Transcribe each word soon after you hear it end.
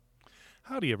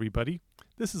Howdy, everybody.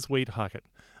 This is Wade Hockett.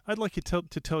 I'd like to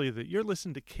tell you that you're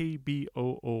listening to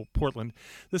KBOO Portland,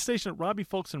 the station that Robbie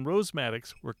Folks and Rose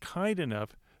Maddox were kind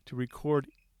enough to record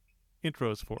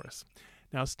intros for us.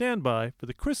 Now stand by for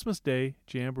the Christmas Day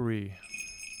Jamboree.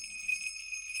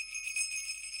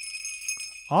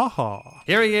 Aha!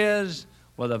 Here he is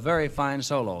with a very fine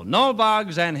solo. Noel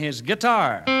Boggs and his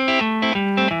guitar.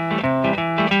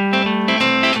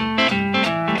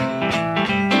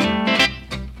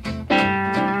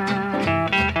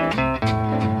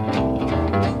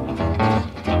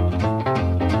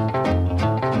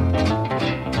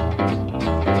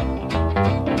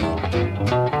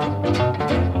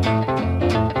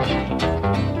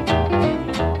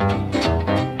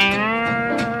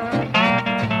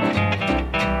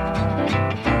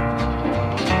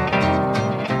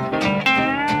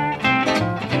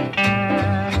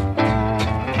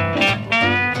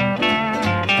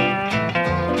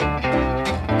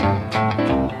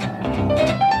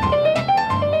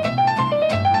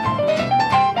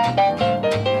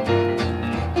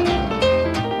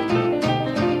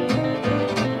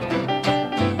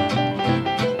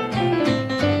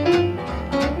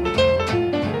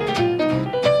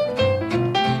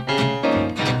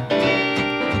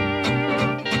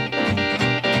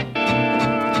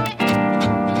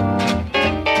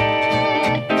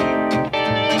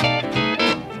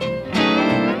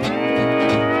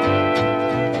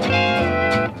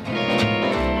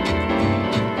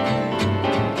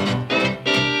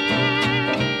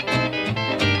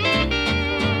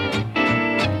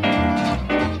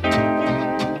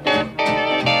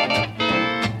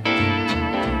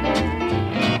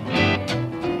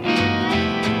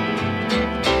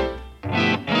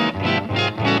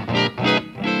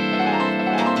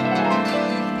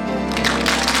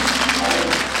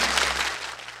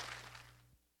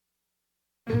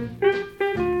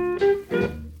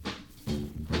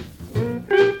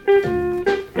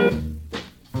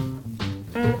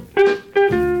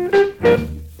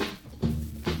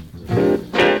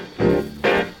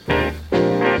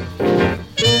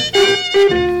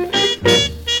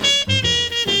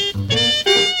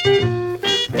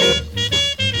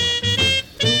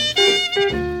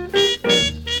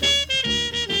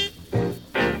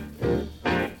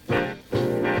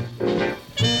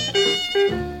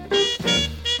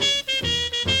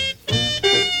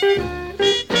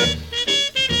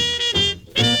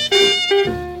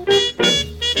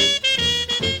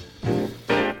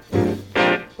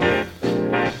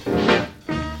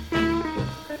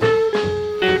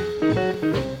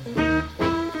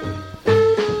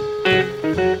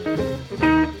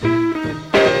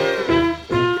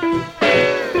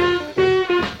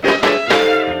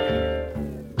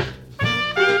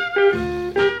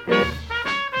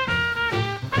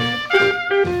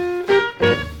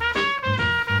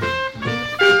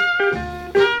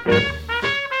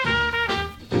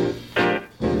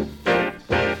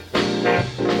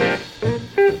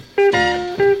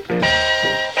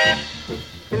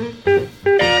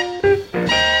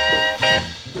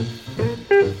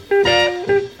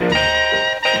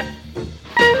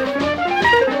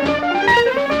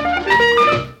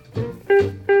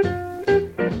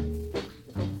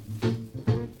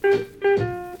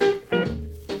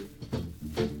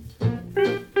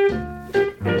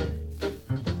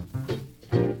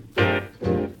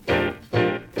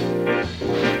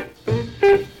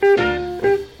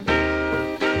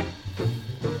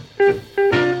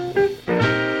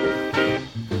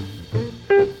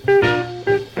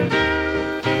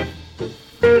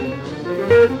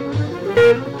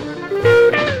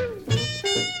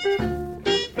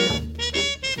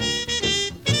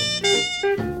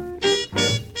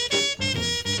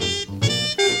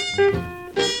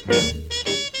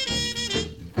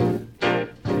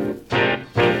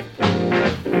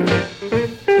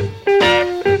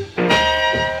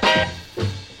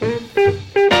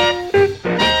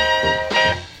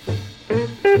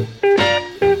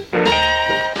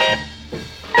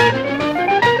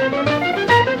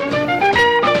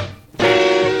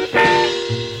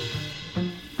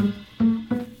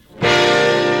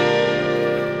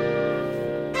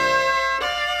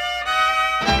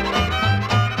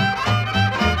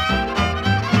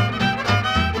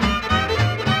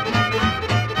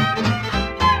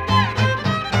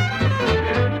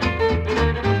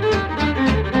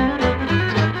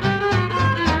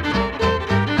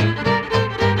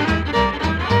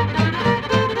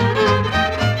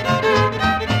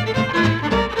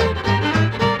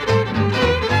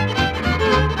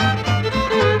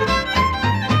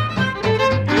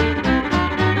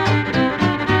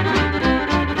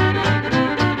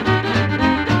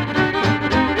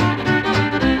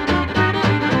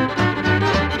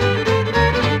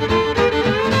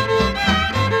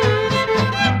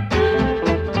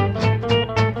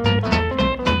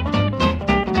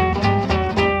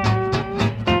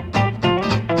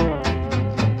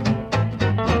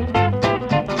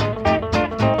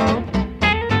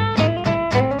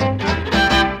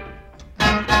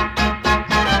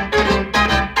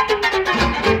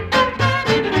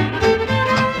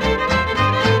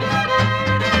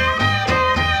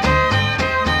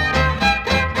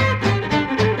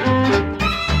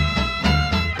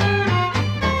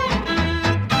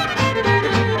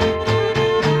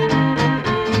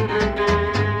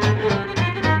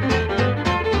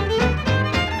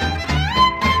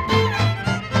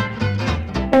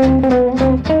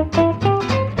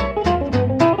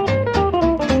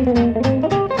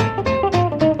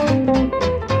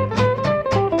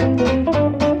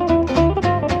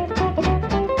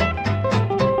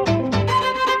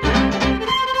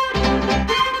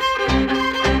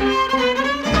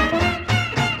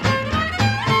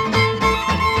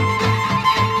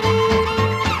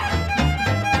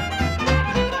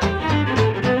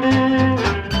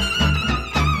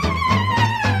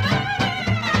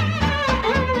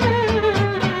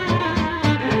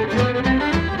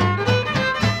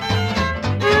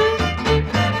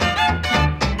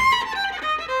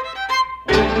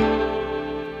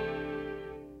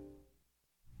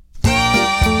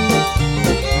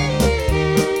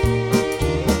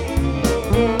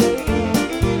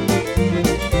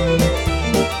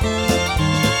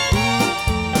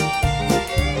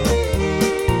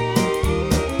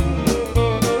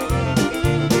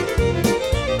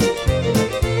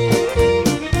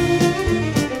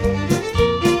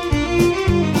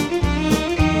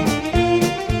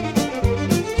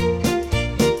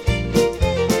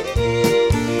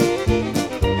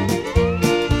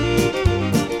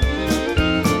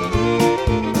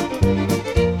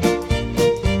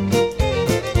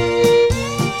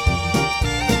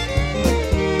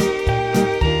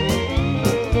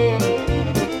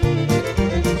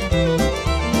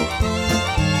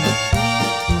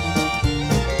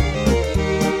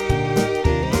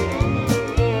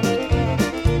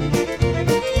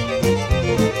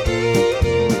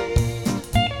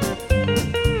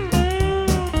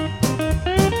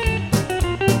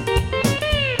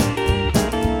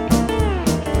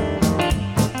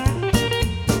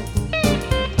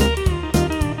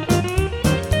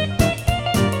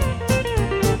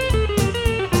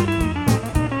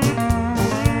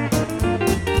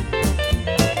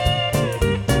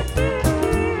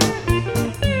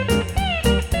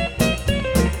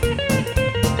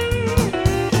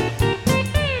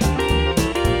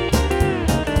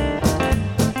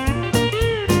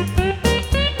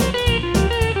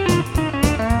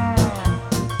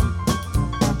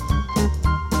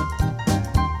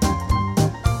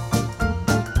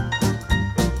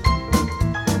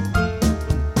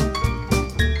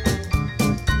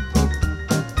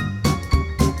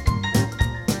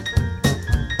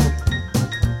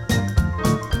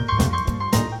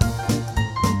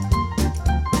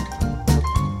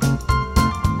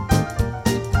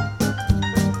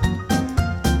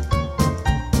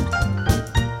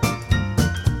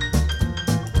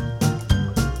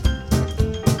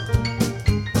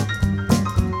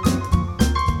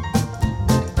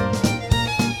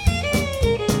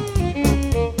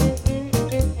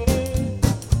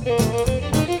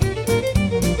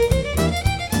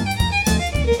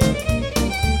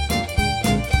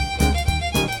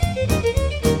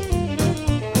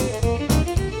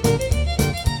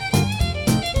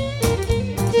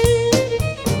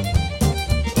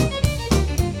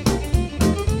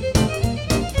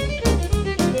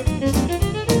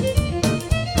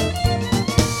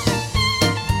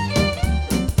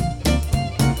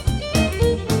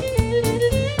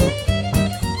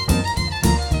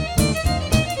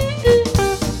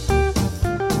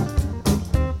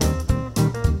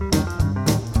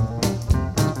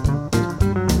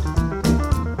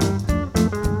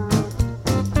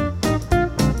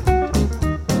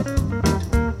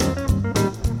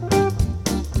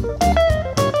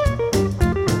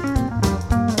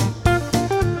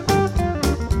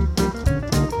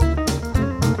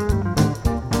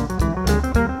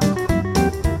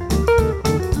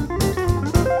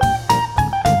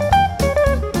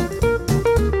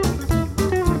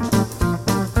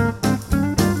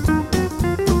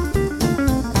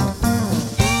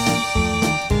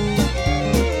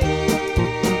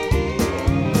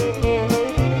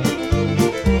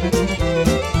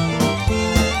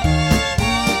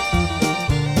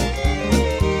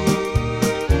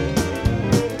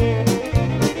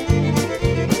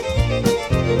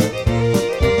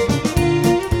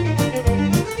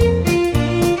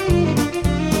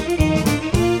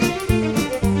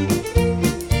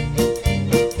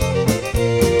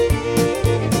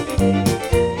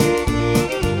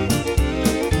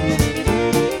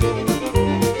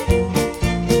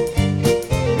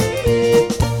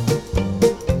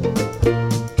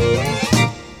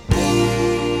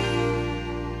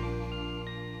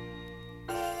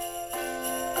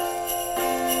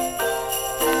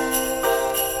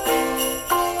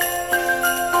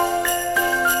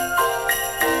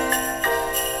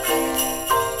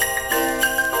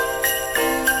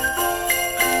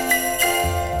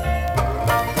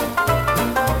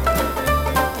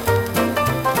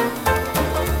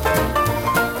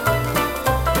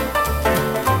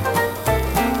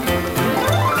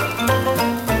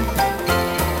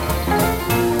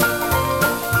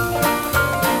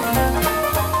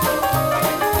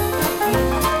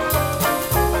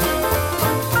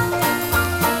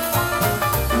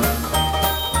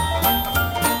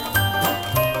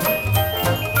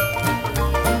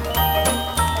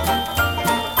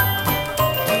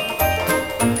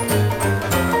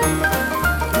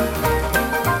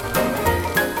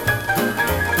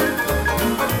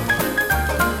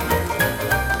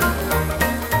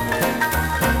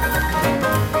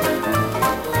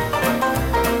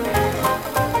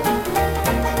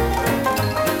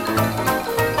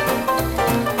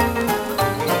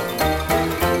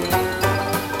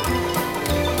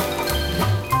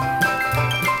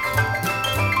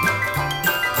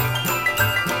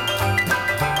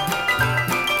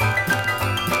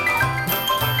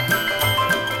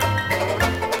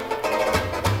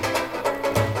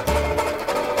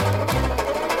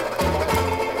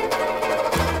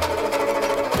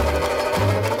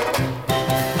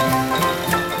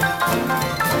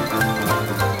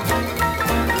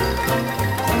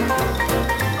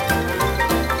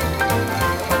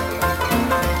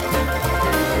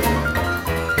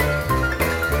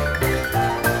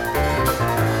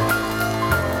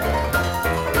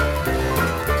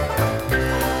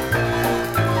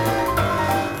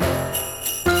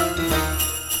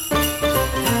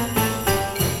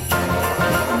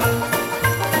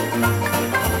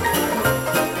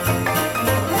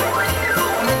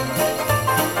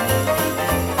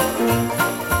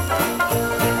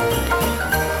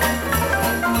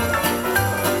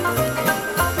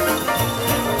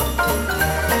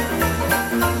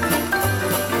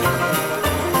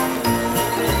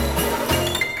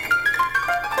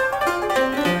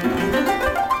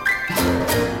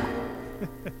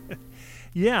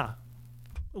 Yeah.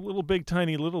 A little big,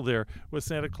 tiny little there with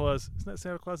Santa Claus. Isn't that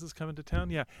Santa Claus is coming to town?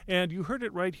 Yeah. And you heard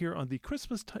it right here on the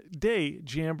Christmas Day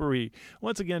Jamboree.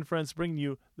 Once again, friends, bringing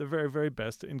you the very, very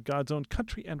best in God's own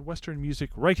country and Western music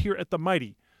right here at the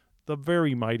mighty, the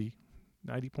very mighty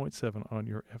 90.7 on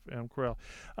your FM corral.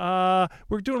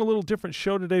 We're doing a little different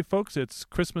show today, folks. It's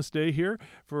Christmas Day here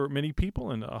for many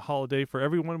people and a holiday for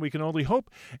everyone, we can only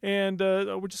hope. And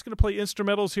we're just going to play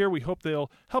instrumentals here. We hope they'll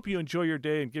help you enjoy your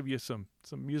day and give you some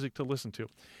music to listen to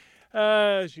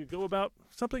as you go about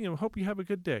something, and hope you have a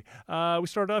good day. We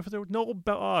started off there with Noel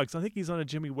Boggs. I think he's on a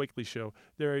Jimmy Wakely show.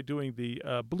 They're doing the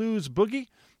Blues Boogie.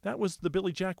 That was the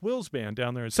Billy Jack Wills Band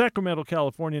down there in Sacramento,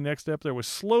 California. Next up, there was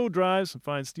Slow Drive, some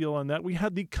fine steel on that. We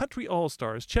had the Country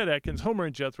All-Stars, Chet Atkins, Homer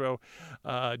and Jethro,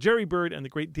 Jerry Bird, and the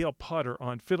great Dale Potter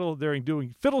on fiddle. They're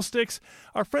doing Fiddlesticks.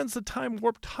 Our friends, the Time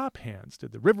Warp Top Hands,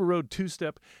 did the River Road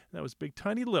two-step. That was Big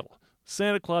Tiny Little.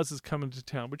 Santa Claus is coming to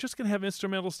town. We're just going to have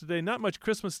instrumentals today. Not much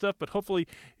Christmas stuff, but hopefully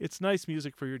it's nice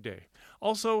music for your day.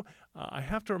 Also, I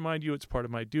have to remind you it's part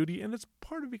of my duty, and it's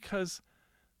part of because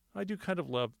I do kind of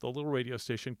love the little radio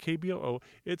station, KBOO.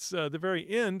 It's the very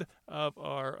end of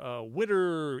our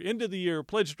winter, end of the year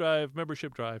pledge drive,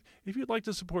 membership drive. If you'd like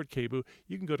to support KBOO,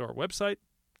 you can go to our website,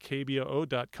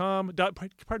 kboo.com,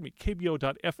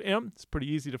 kbo.fm. It's pretty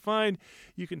easy to find.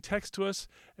 You can text to us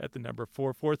at the number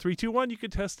 44321. You can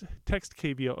text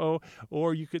KBOO,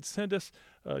 or you could send us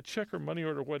a check or money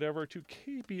order, whatever, to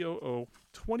KBOO,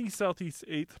 20 Southeast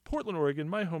 8th, Portland, Oregon,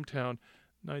 my hometown,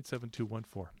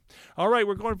 97214. All right,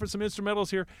 we're going for some instrumentals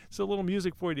here. So a little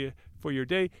music for you for your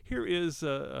day. Here is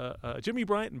Jimmy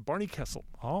Bryant and Barney Kessel.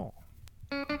 Oh.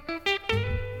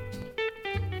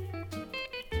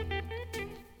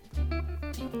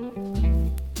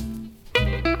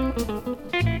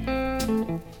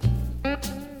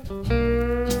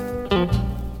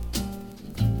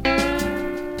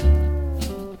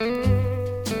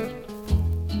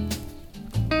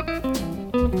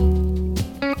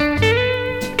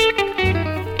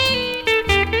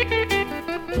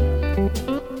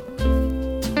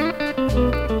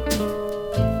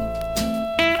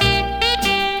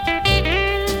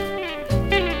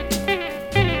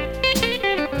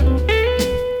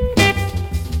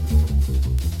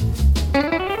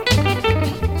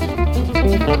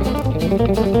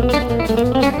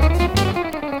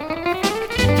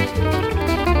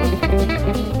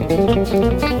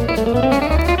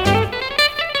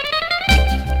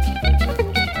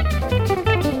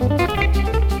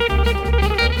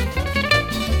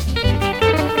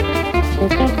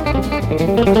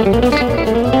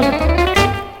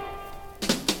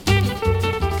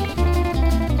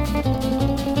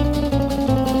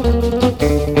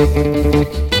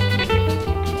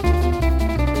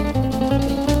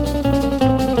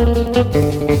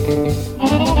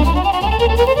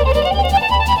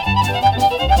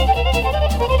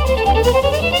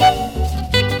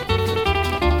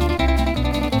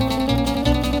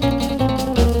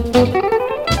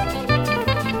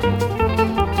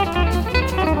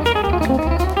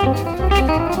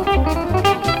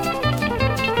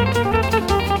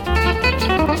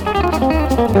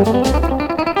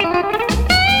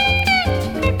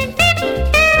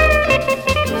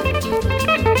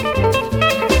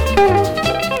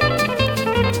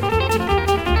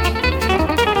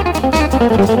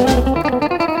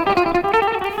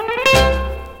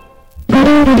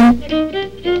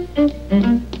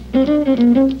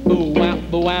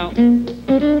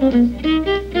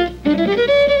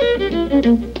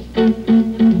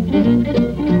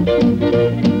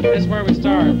 That's where we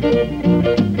start.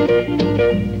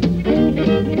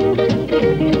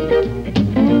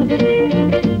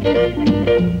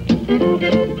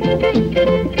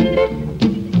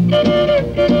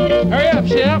 Hurry up,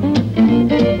 Shep.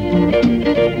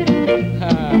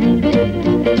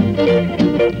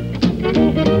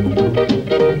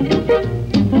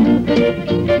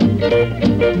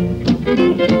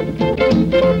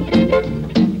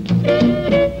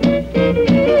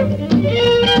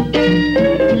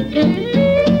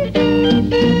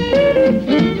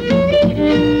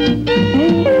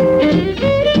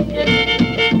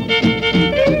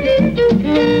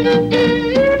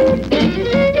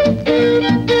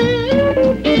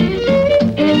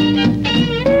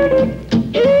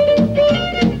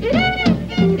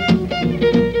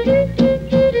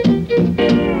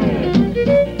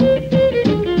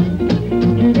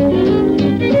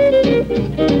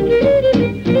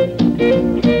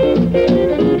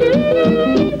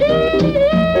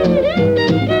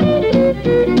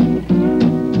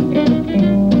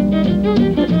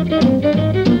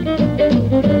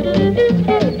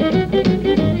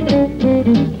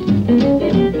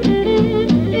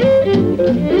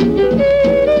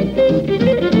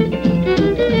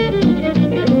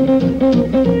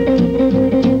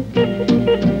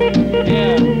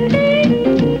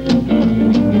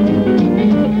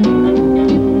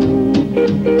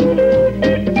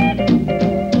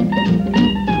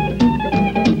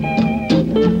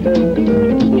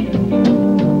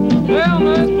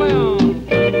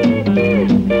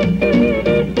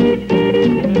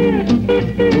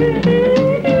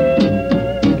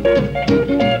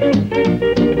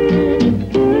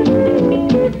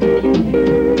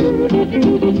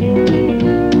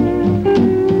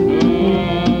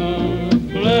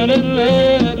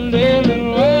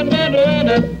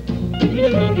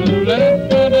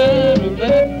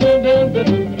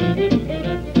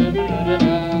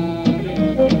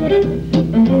 You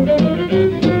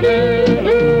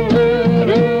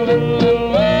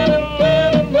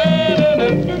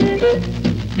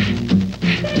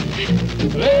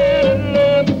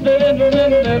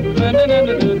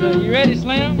ready,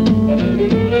 Slim?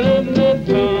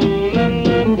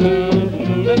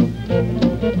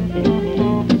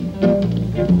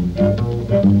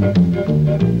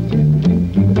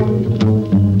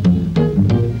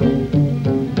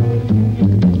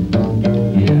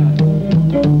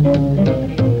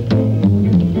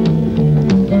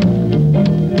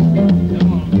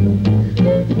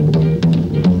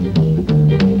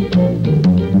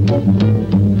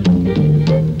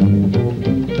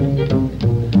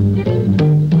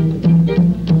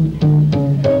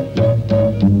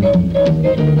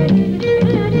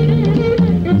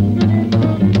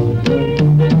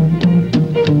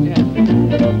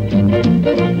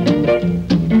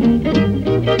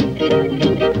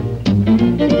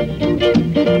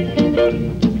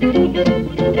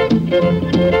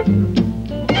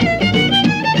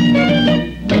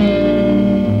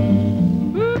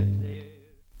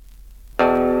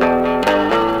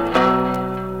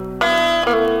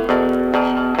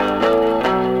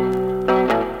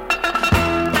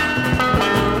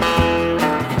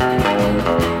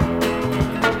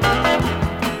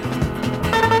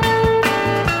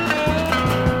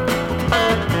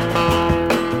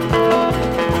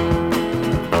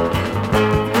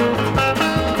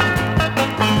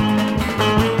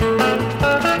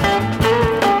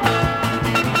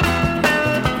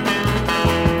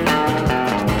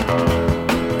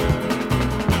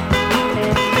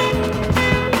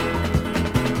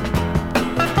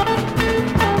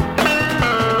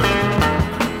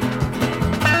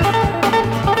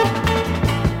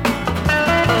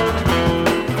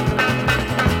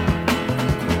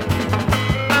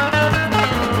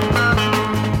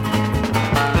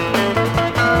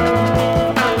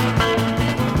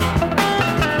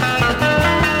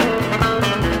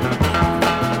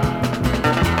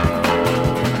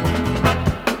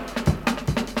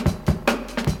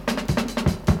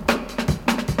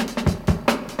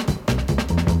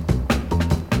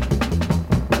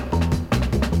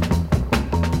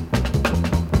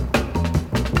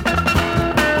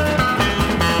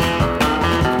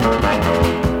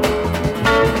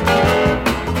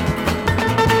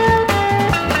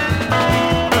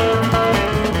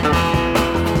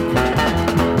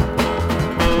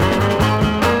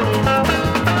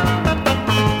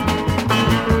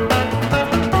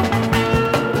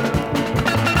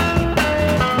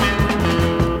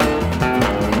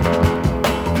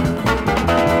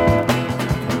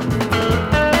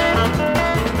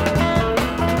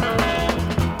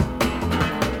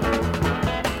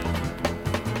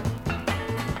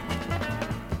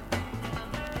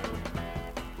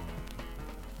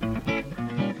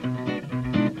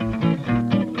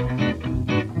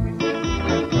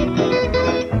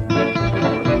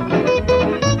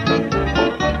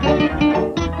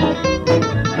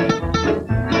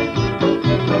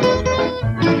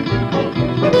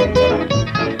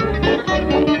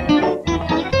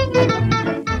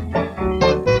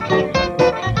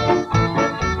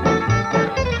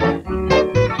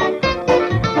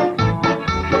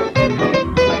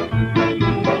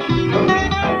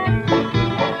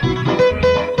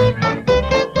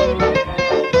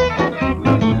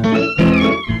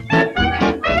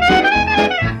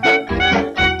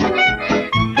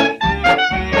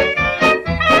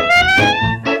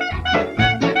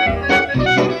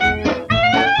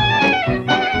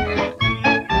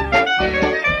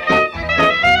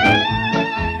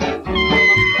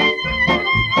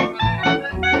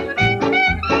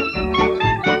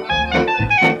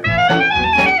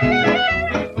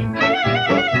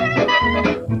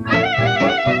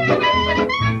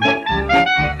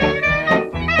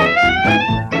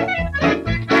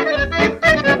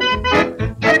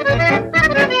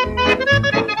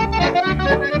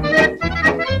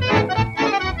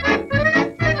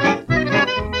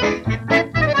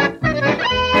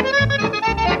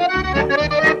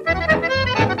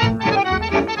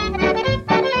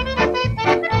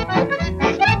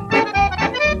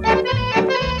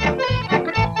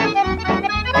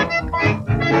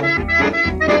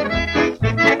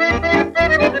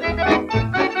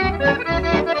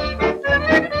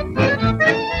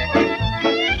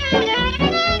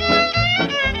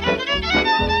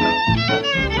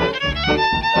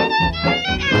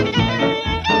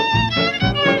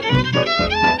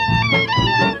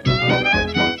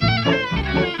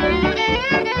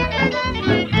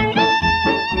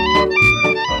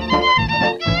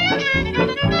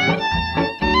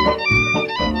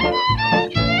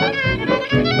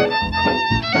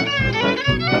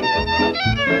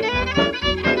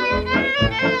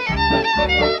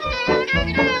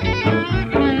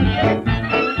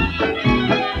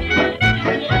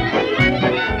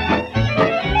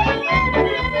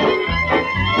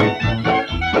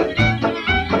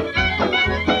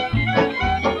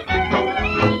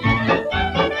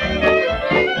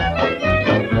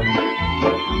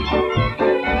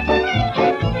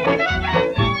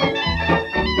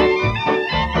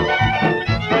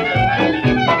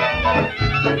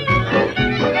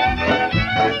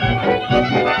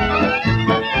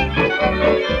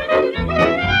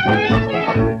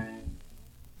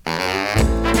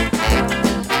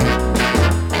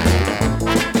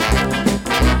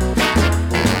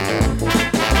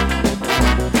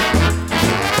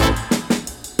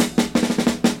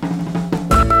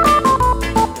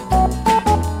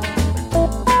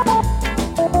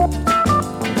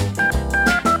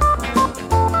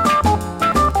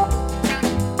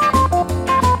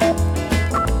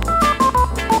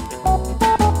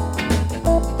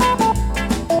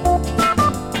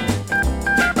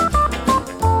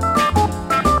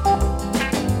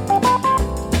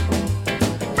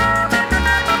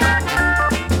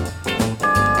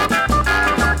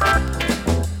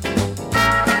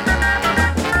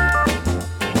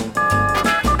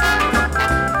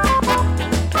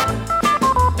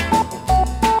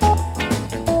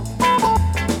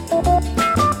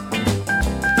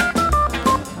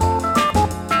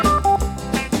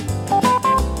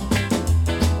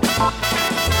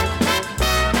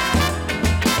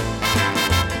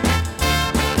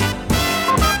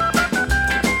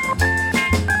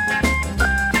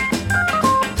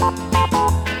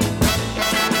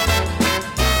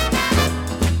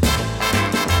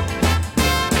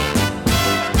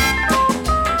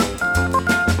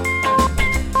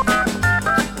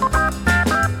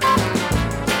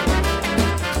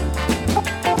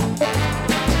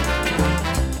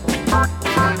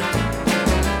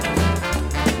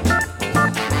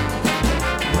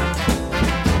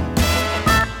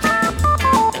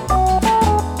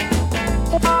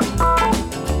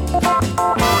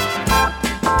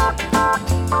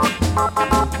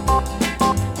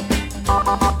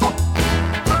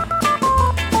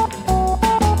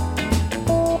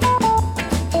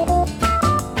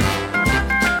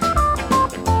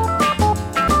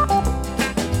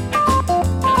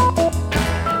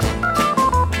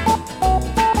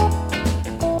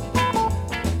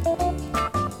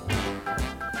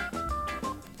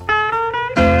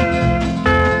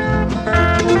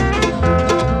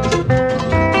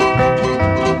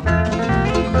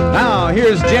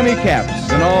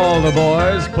 Caps and all the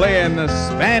boys playing the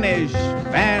Spanish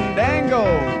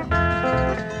Fandango.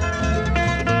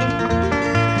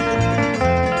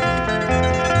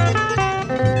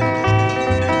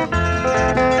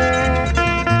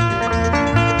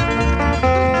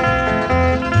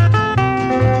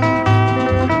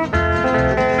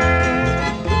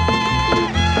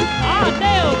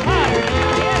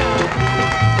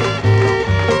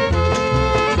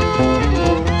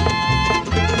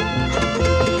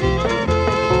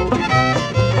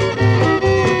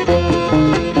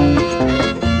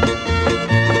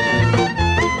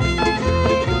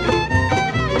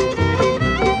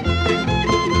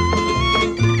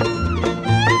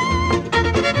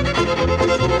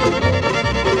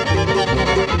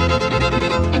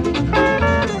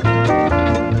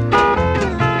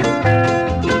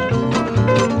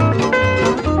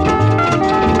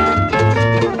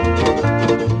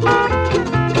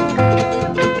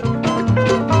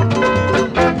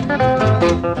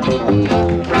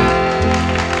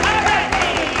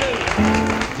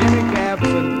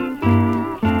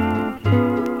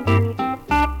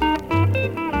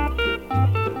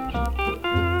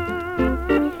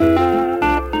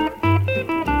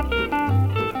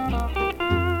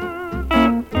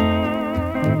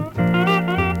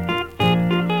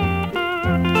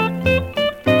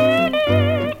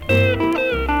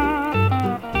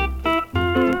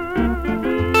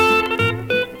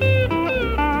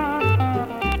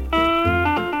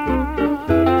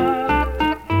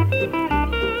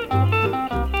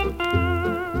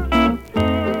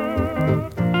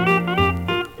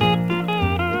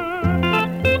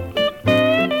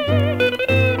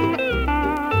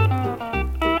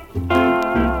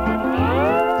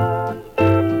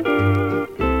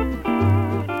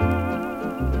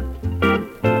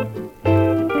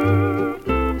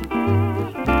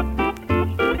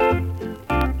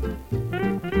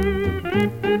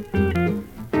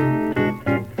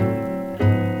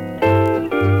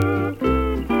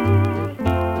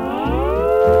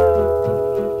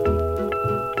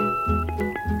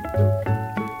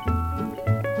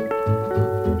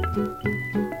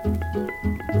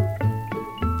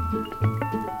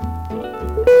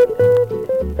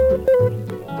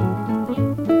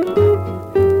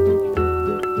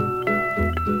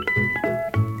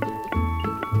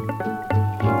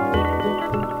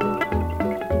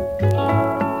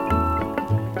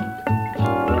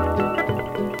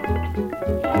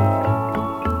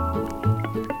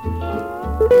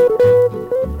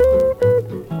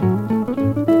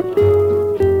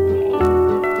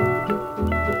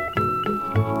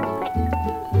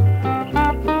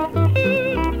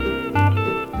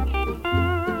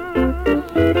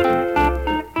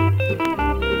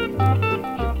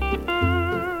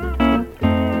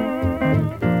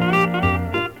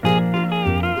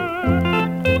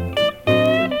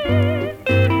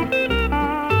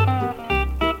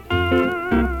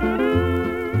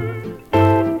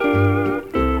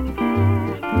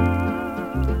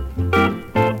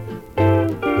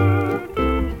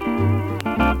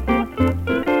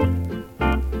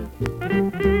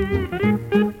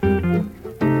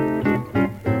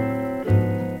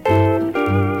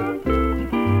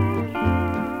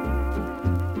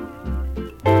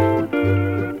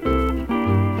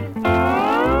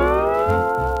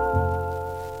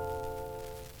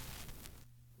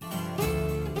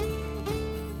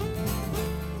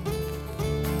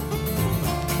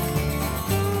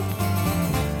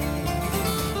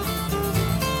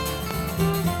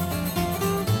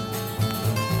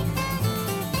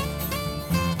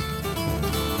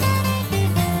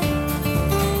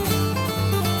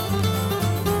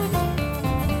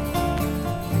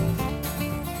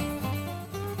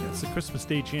 Christmas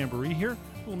Day Jamboree here.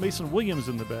 Little Mason Williams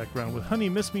in the background with Honey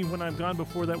Miss Me When I'm Gone.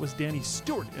 Before that was Danny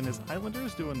Stewart and his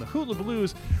Islanders doing the Hula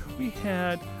Blues. We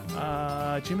had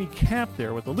Jimmy Camp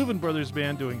there with the Louvin Brothers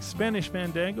Band doing Spanish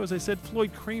Fandango. As I said,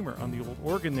 Floyd Kramer on the old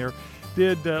organ there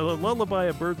did Lullaby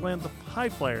of Birdland. The High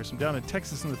Flyers from down in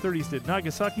Texas in the 30s did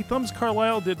Nagasaki. Thumbs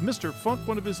Carlisle did Mr. Funk,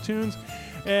 one of his tunes.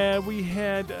 And we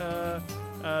had the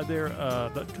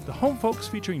Home Folks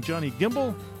featuring Johnny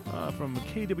Gimble from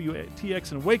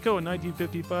KWTX in Waco in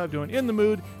 1955 doing In the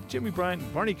Mood. Jimmy Bryant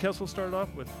and Barney Kessel started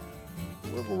off with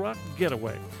Little Rock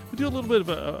Getaway. We do a little bit of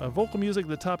a vocal music at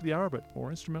the top of the hour, but more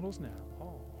instrumentals now.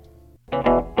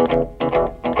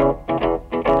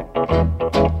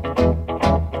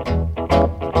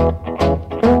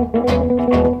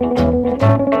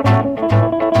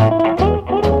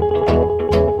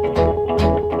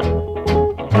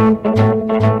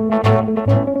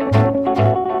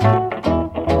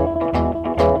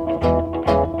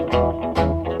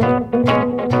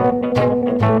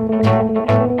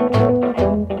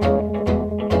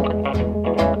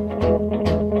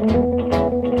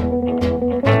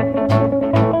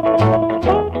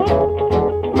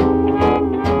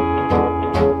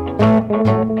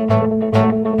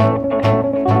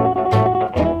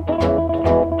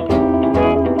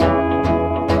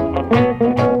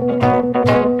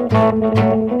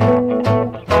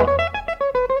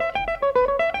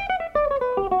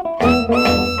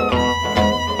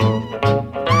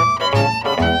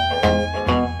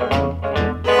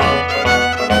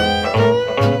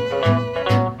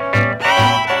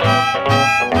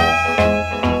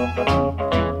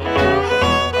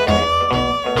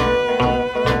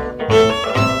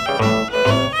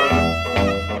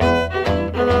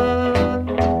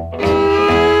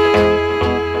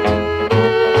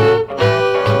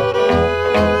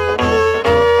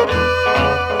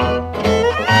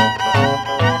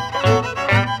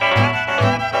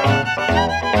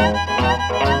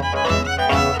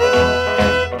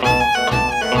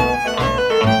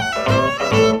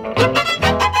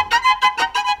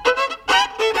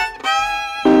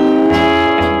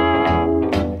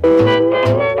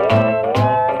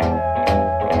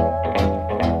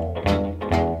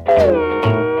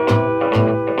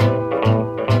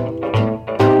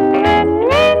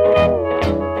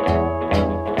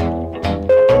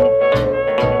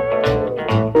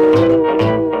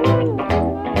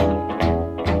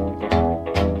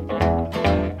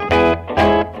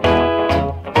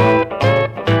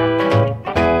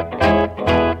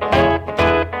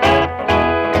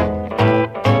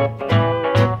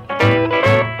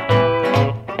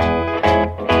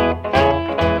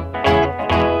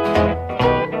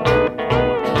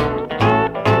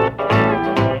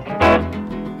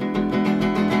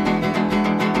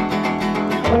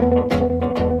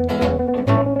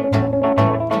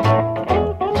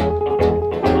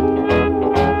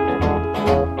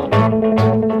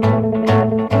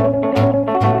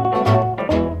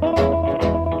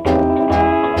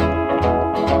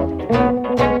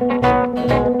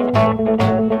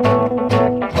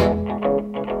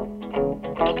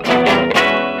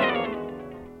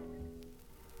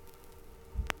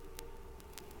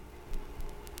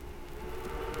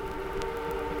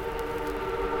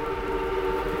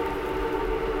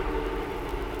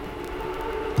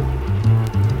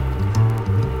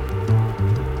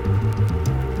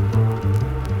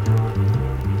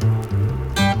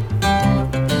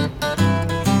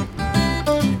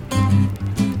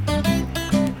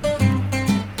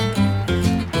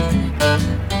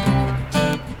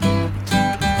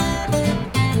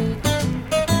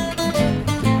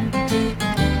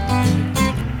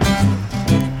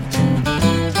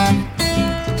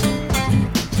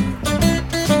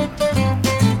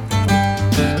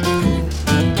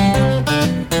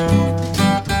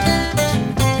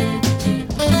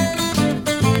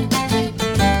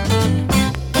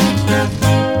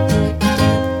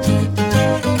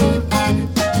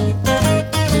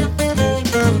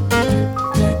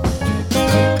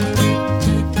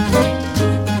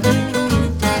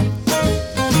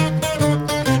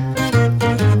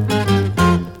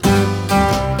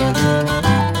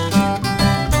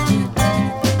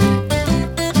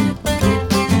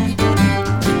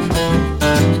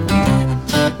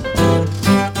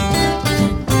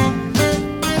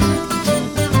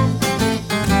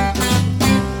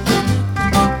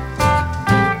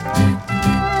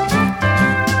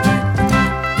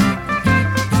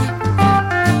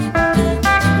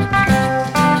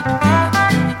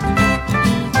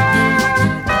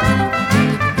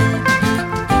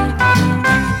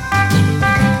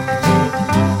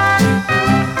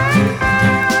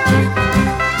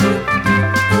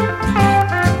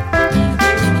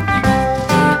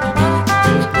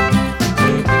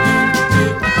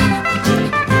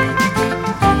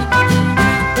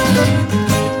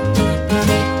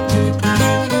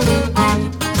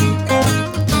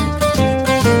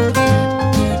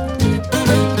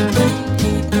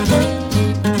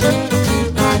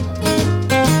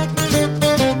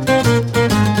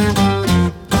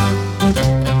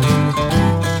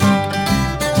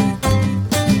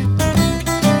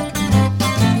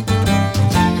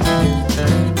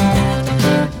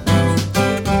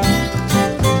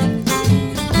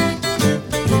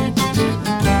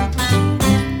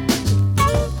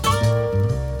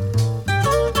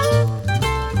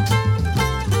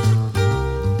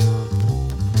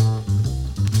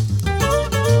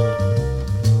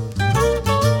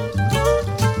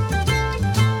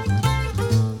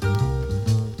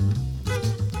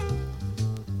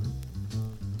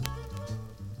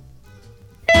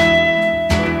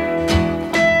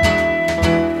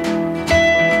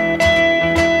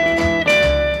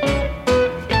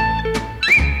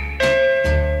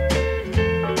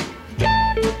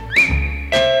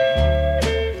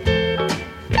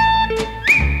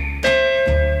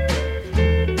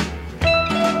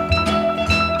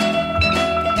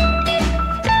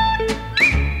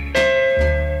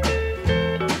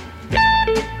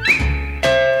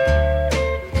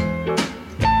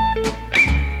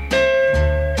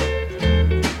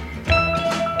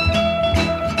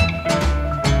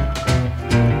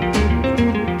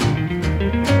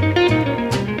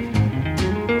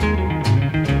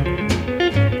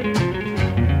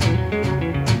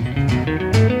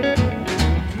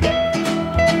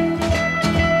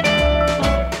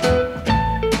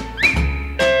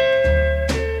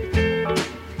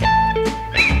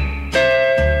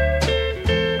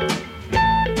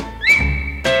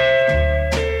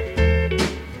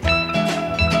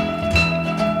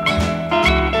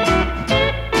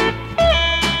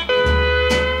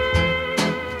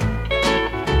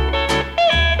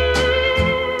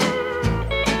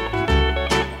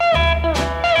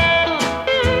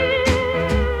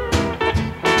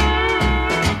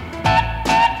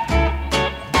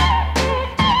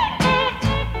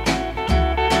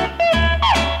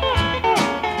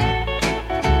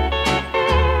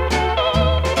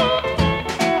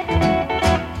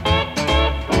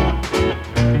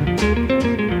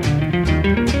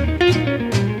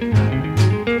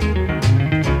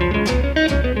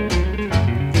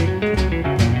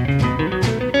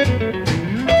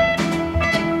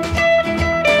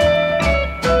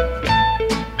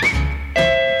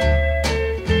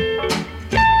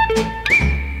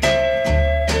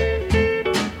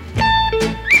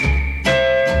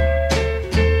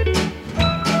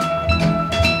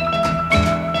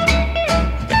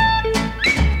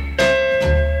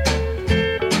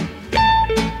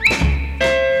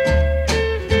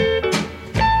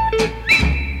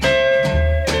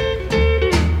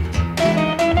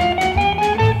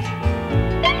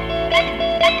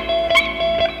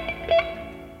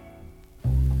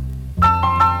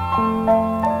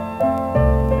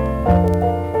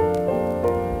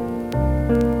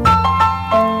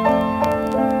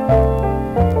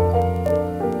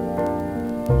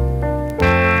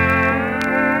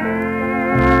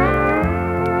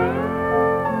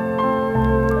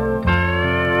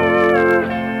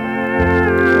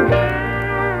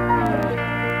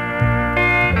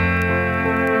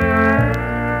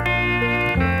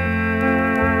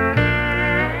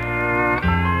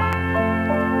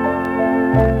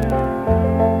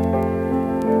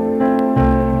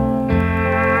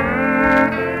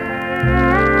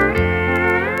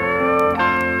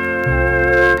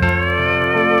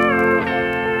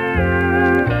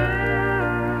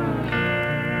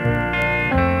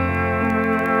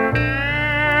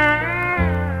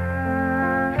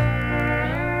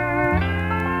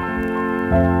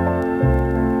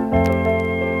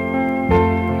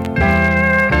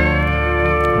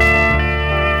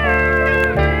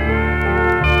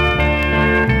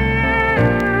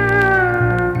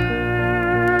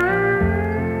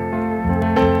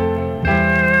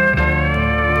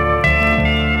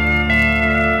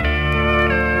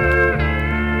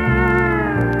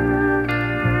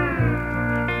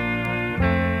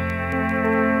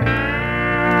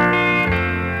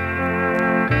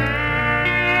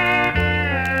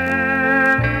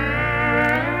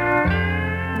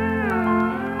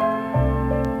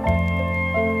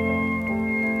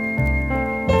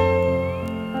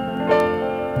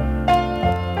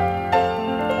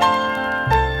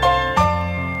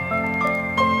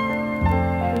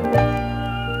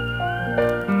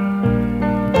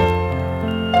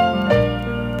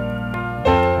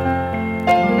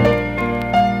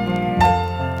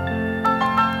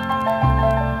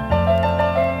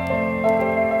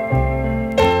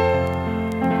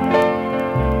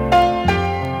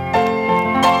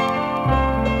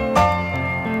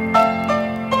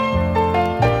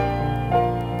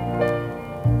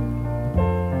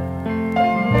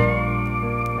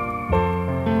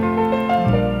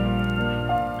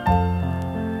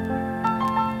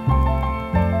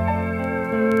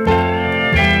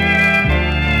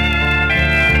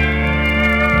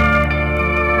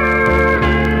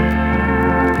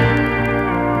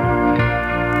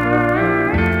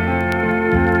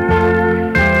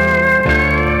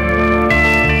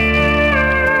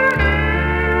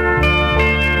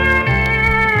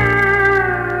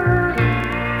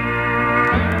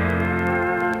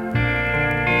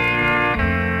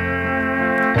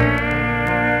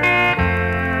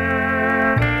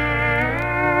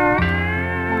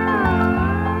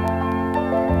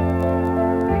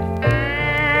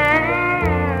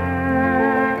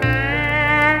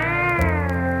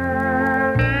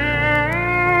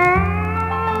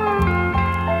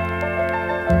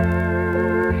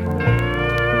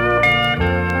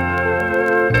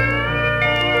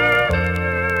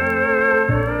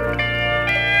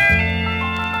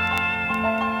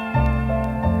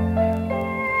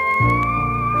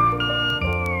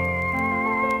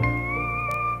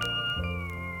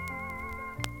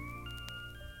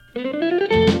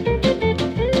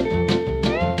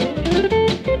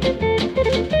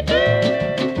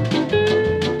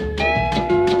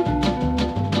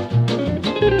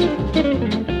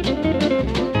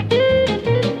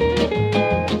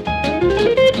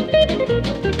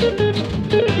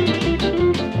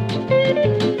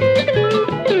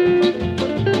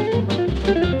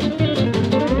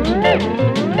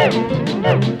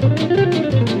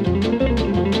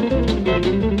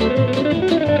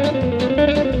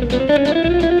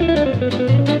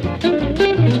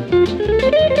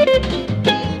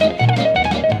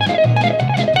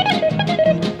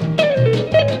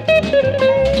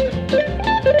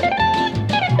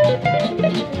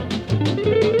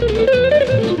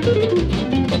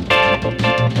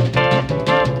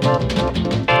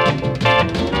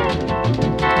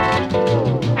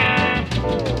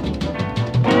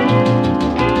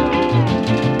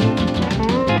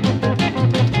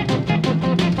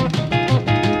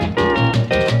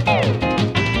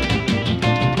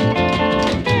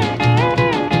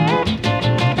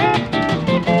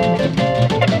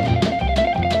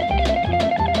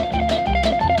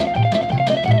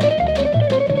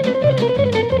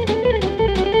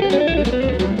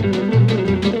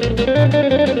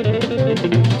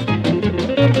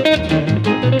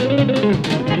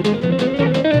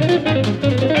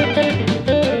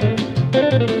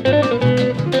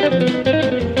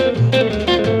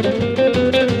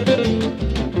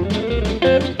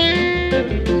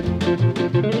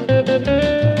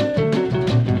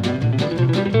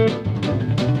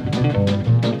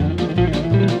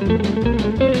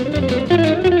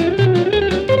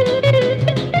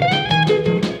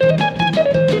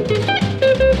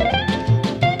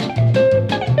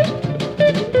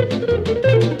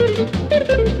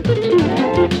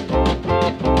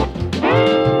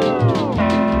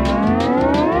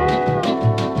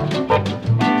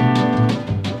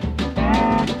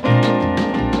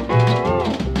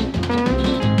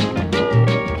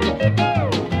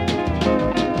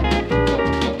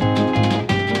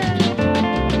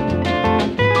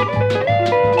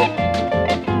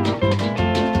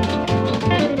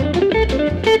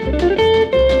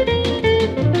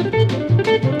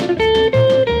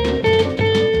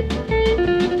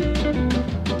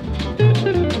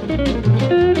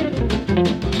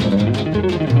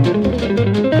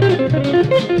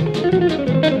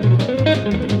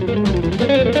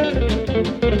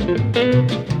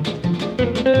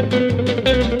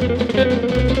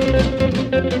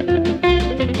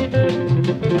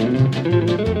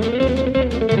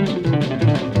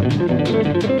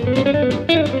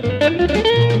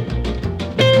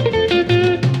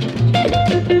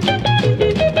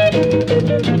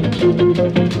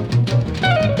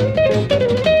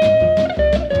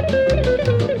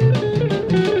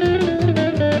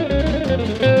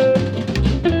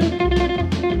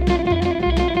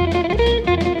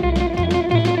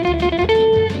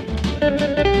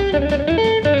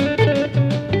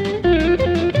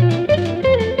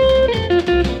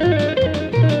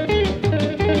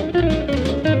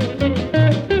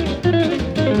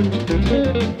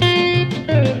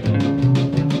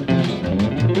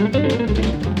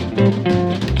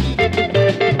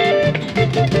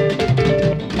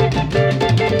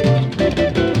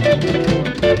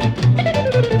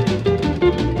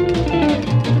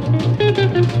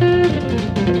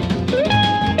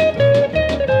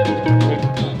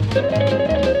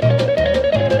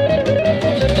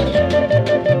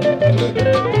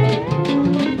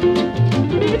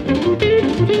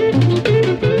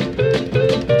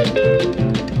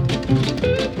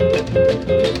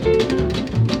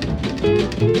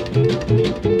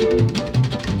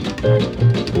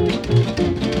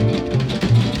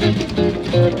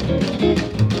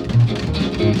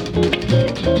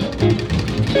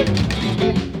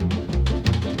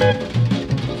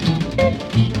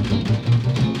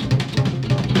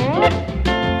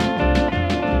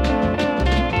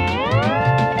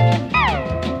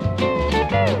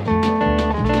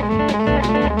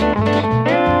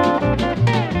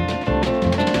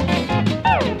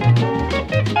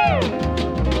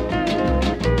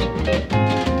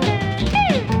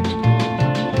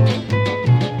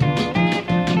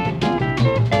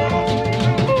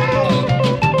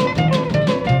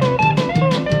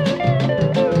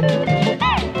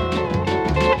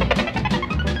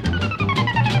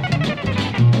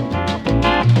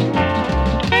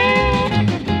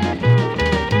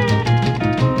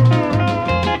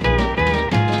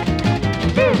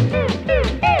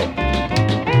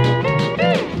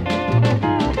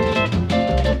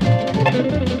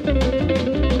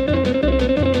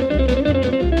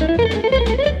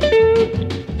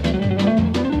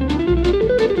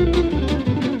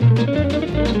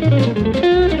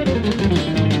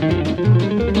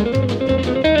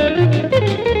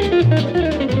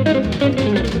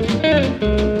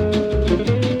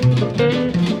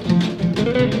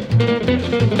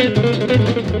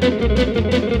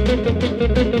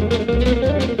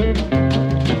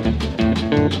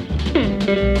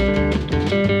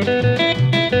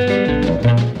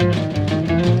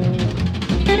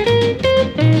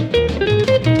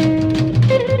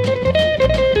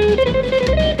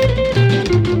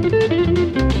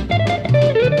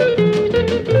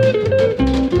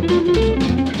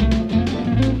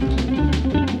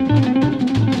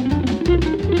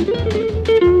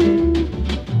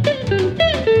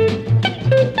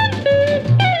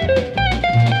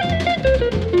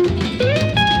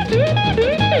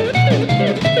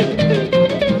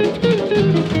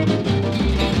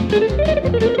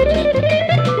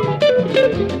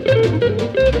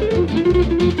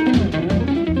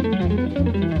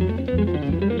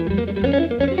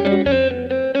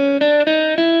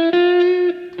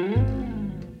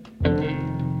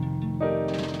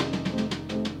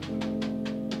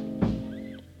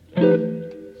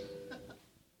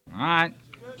 All right.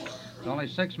 It's only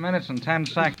 6 minutes and 10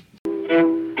 seconds.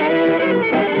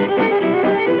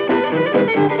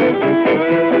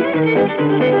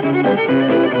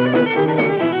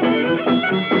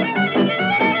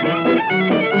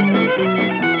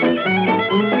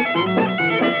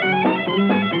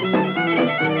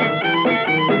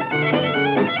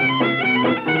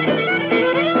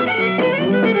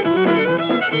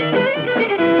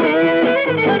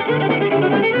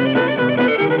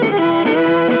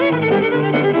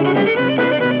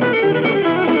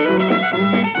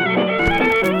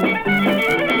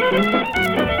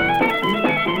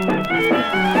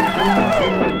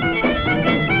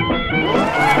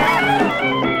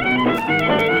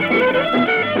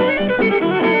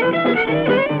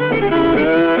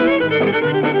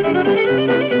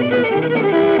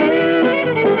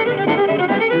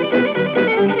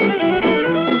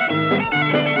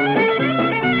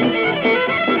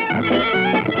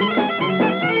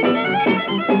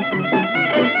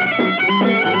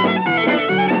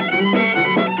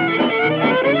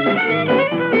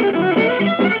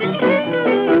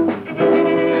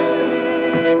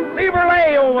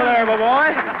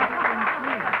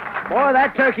 Boy,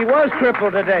 that turkey was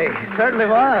crippled today. Certainly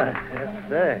was. Yes,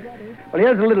 sir. Well,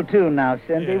 here's a little tune now,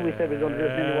 Cindy. We said we were going to do a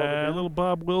Cindy Walker. Little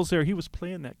Bob Wills there. He was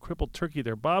playing that crippled turkey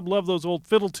there. Bob loved those old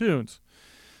fiddle tunes.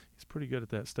 He's pretty good at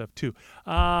that stuff, too.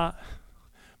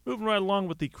 Moving right along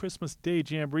with the Christmas Day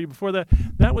Jamboree. Before that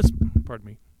was, pardon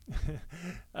me,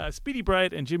 Speedy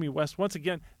Bryant and Jimmy West. Once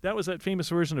again, that was that famous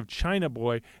version of China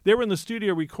Boy. They were in the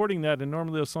studio recording that, and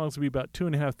normally those songs would be about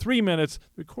 2.5, 3 minutes.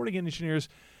 The recording engineers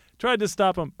tried to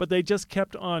stop them, but they just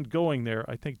kept on going there.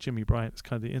 I think Jimmy Bryant is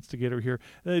kind of the instigator here.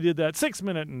 And they did that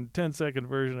 6-minute and 10-second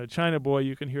version of China Boy.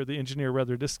 You can hear the engineer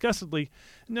rather disgustedly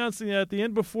announcing that at the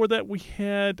end. Before that, we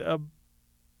had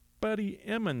Buddy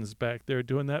Emmons back there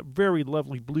doing that very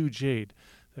lovely Blue Jade,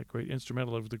 that great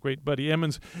instrumental of the great Buddy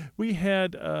Emmons. We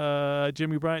had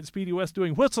Jimmy Bryant, Speedy West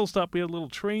doing Whistle Stop. We had a little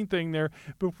train thing there.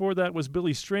 Before that was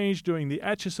Billy Strange doing the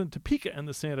Atchison, Topeka, and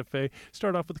the Santa Fe.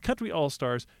 Start off with the Country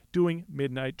All-Stars doing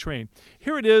Midnight Train.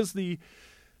 Here it is, the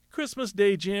Christmas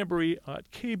Day Jamboree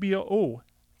at KBOO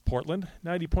Portland,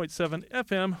 90.7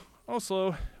 FM.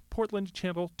 Also, Portland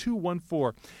Channel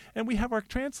 214. And we have our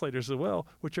translators as well,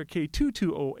 which are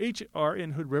K220HR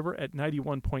in Hood River at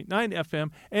 91.9 FM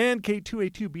and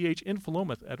K282BH in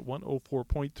Philomath at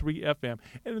 104.3 FM.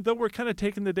 And though we're kind of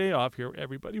taking the day off here,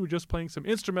 everybody, we're just playing some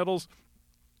instrumentals,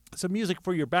 some music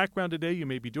for your background today. You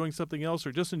may be doing something else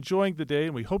or just enjoying the day,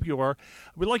 and we hope you are.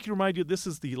 We'd like to remind you this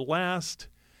is the last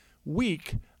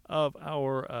week of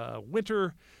our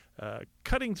winter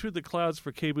Cutting Through the Clouds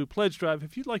for KBOO Pledge Drive.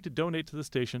 If you'd like to donate to the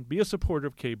station, be a supporter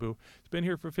of KBOO. It's been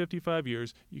here for 55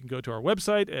 years. You can go to our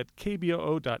website at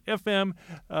kboo.fm.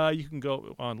 You can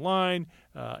go online.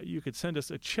 You could send us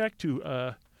a check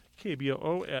to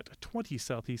KBOO at 20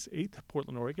 Southeast 8th,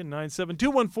 Portland, Oregon,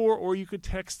 97214, or you could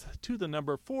text to the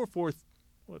number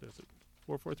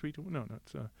 44321. No,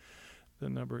 it's the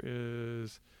number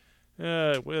is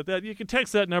that you can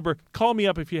text that number. Call me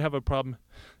up if you have a problem.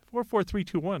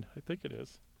 44321, I think it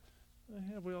is. I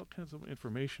have all kinds of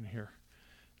information here.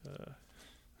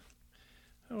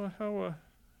 What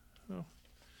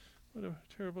a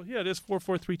terrible. Yeah, it is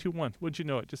 44321. Wouldn't you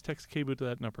know it? Just text KBOO to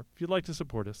that number if you'd like to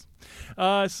support us.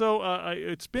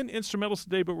 It's been instrumentals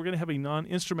today, but we're going to have a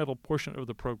non-instrumental portion of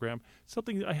the program,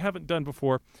 something I haven't done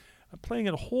before. I'm playing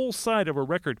a whole side of a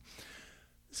record.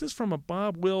 This is from a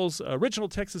Bob Wills original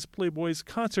Texas Playboys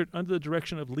concert under the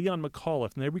direction of Leon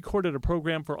McAuliffe, and they recorded a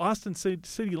program for Austin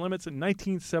City Limits in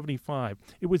 1975.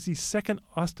 It was the second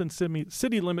Austin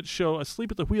City Limits show.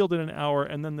 Asleep at the Wheel did an hour,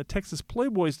 and then the Texas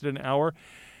Playboys did an hour.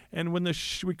 And when the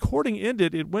recording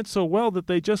ended, it went so well that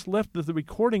they just left the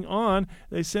recording on.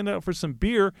 They sent out for some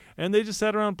beer, and they just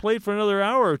sat around and played for another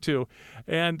hour or two.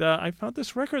 And I found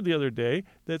this record the other day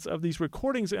that's of these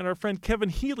recordings, and our friend Kevin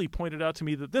Healy pointed out to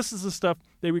me that this is the stuff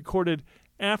they recorded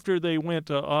after they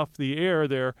went off the air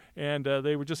there, and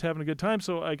they were just having a good time.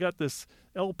 So I got this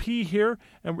LP here,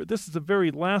 and this is the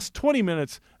very last 20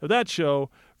 minutes of that show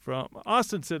from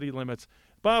Austin City Limits.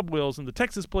 Bob Wills and the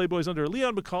Texas Playboys under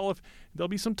Leon McAuliffe. There'll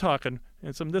be some talking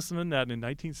and some this and that in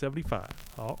 1975.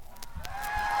 Oh.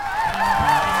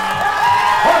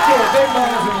 Okay, big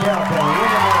balls in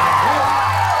California.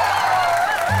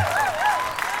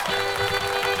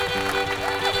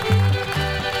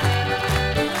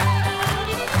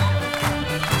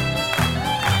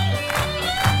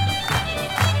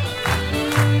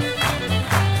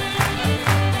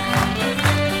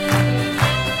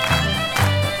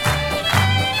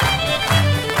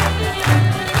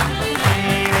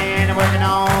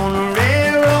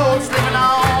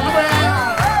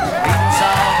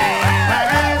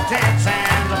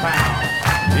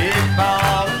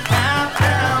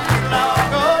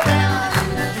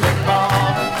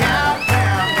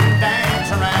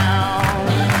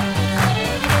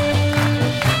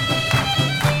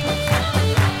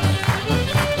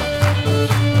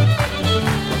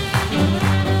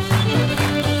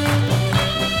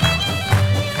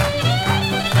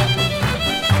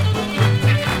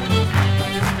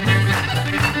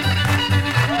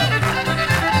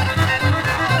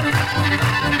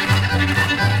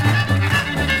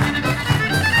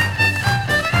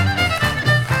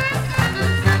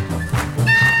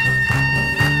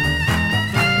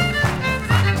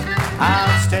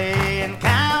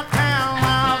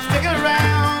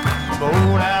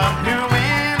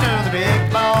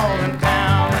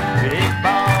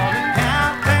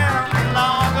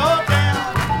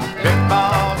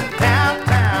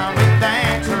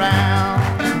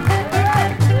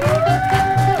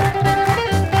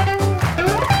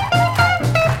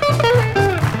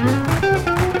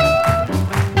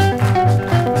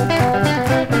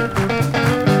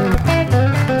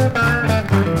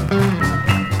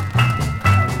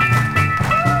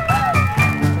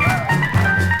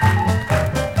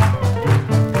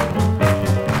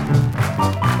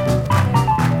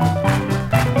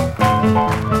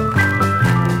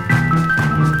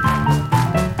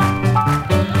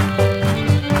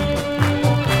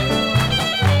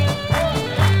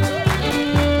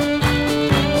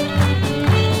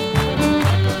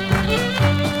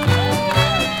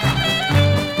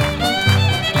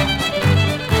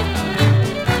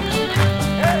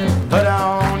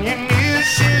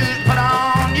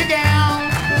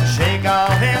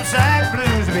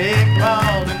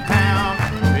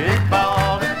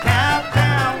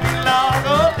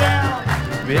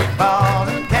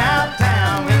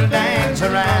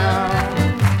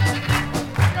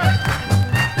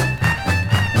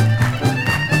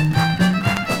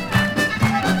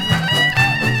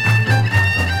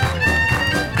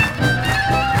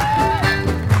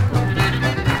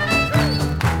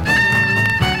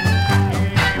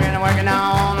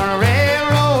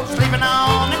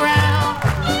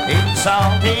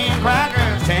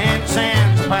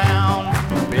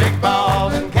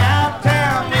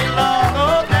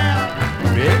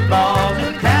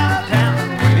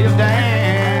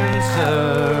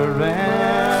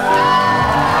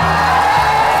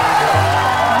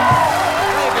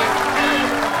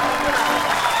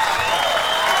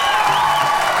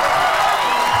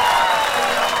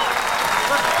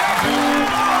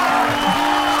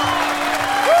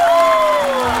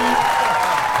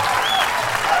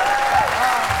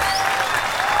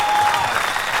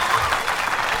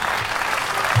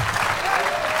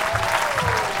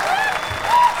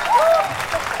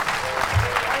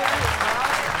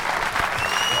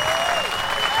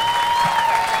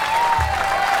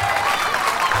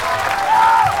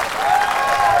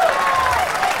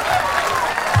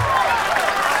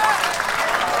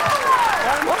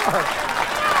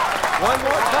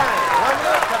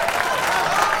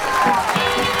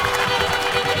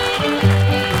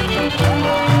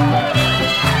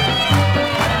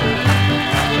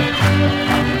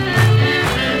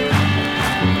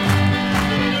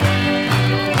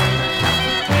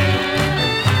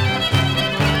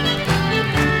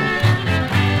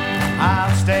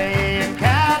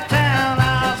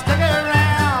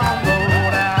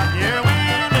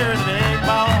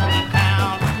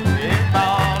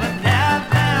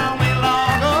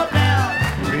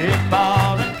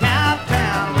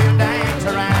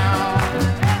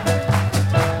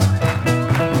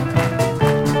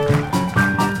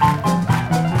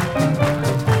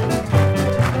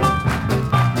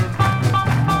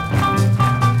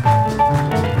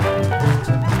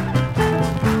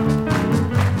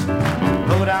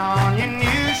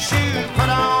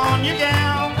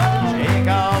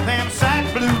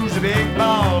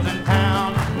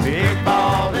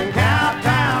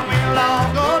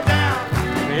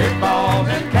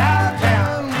 'cause in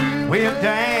Cowtown we'll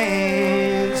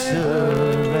dance around.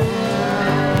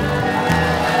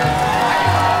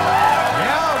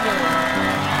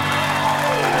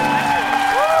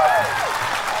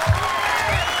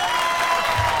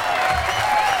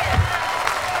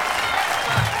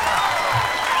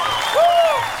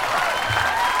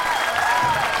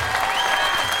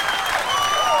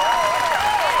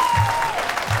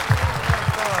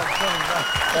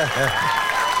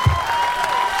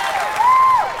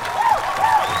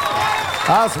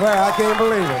 I swear, I can't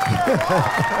believe it.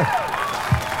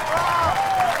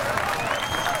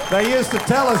 They used to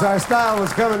tell us our style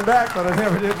was coming back, but I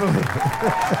never did believe it.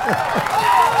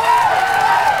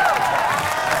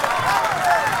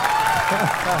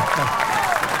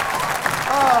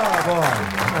 Oh, boy.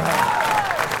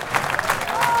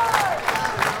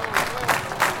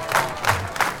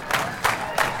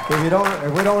 If we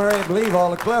don't already believe all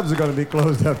the clubs are going to be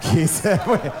closed up, Keith.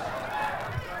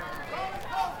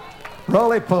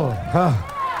 Roly-poly. Huh.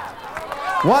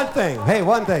 One thing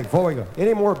before we go.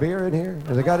 Any more beer in here?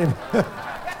 Has it got any?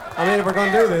 I mean, if we're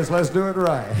going to do this, let's do it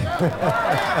right.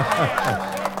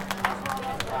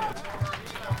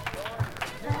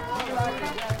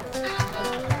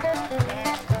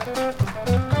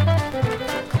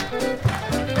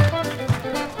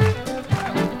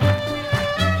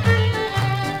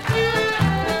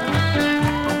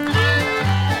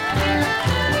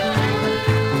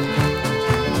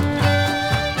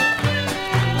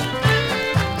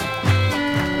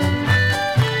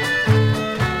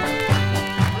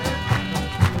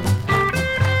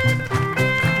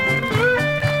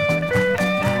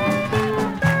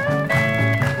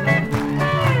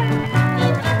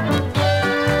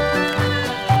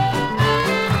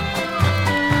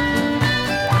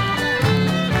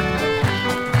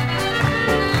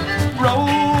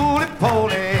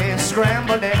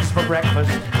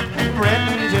 Breakfast, bread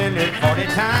and jelly 40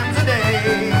 times a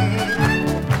day.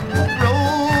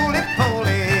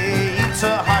 Roly-poly eats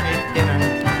a hearty dinner.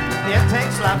 It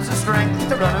takes lots of strength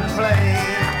to run and play.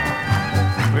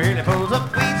 Really pulls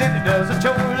up weeds and he does the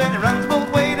chores and he runs both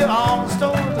ways to all the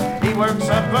stores. He works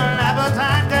up an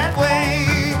appetite that way.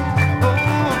 Oh,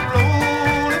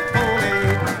 roly-poly,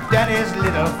 Daddy's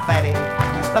little fatty.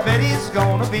 I bet he's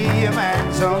gonna be a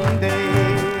man someday.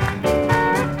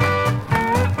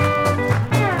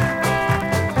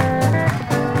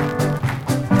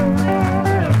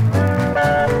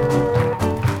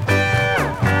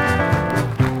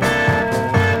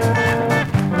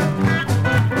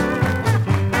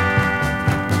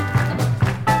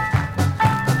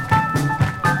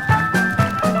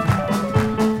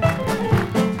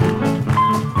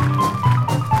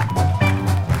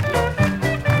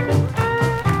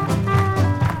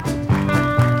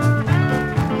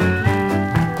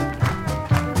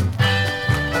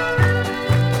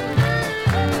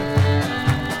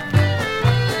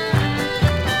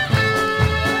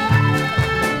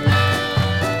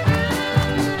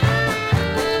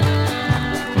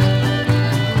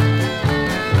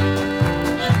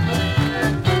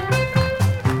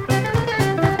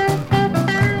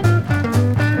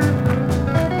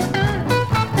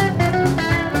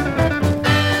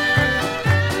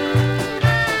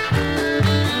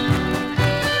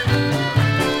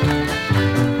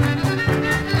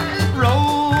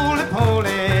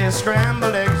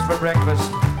 Scrambled eggs for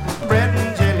breakfast, bread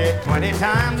and jelly 20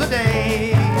 times a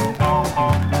day.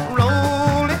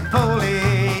 Roly-poly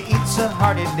eats a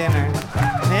hearty dinner.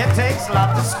 It takes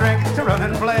lots of strength to run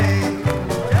and play.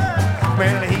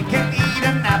 Well, he can eat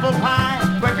an apple pie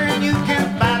quicker than you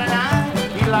can bat an eye.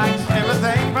 He likes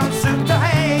everything from soup to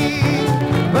hay.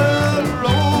 But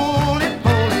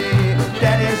roly-poly,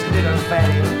 Daddy's little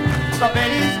fatty. I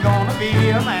bet he's gonna be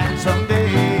a man someday.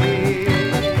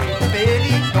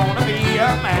 Gonna be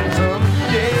a man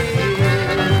someday.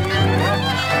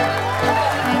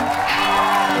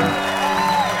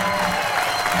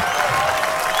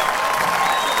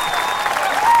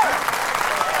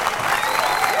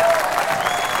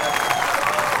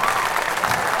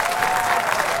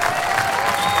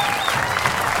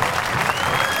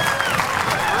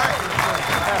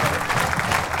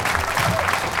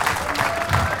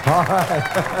 All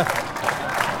right.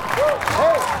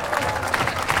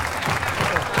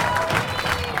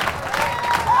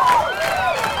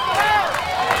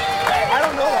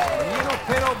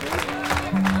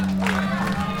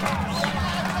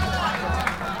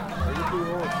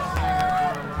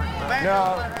 No,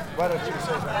 why don't you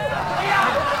say that?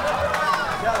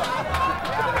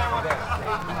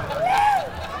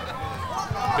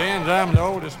 Being I'm the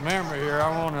oldest member here, I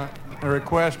want to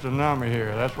request a number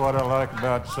here. That's what I like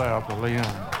about the South of Leon.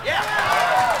 Yeah.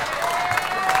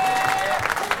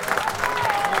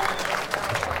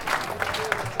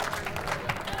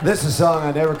 This is a song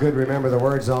I never could remember the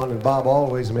words on, and Bob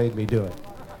always made me do it.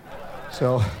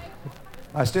 So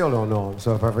I still don't know them,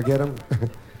 so if I forget them,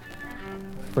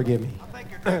 forgive me.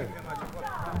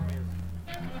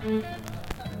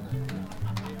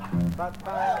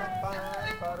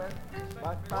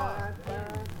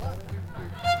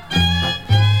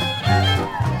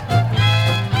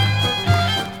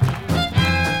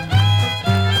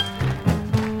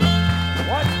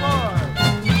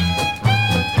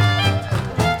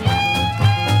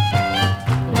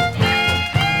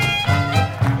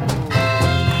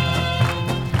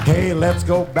 Hey, let's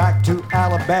go back to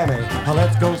Alabama.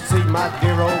 Let's go see my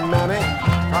dear old mammy.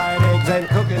 Fried eggs and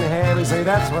cooking ham, and say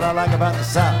that's what I like about the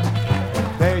South.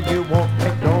 There you won't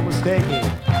make no mistaking.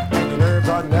 The nerves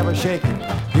are never shaking.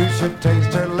 You should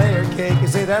taste her layer cake, and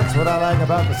say that's what I like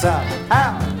about the South.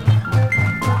 Ow!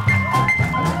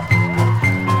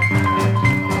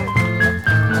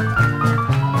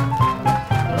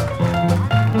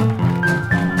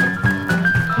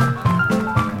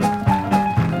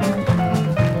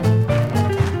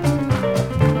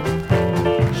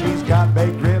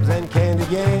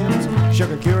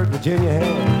 Sugar-cured Virginia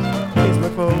hams,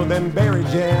 basement full of them berry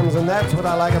jams, and that's what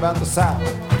I like about the South.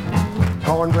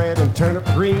 Cornbread and turnip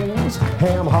greens,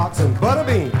 ham hocks and butter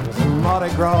beans,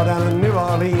 Mardi Gras down in New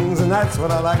Orleans, and that's what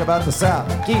I like about the South.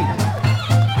 Keith.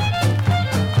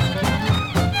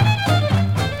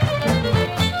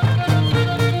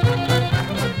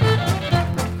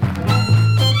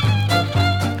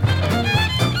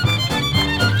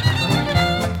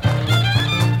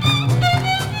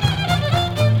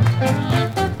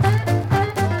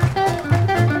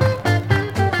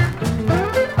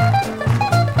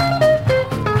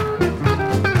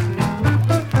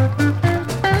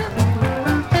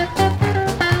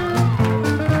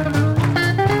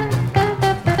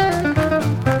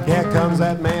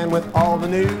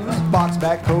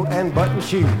 Boxback coat and button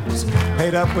shoes,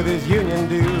 paid up with his union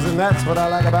dues, and that's what I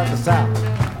like about the South.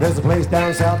 There's a place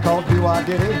down south called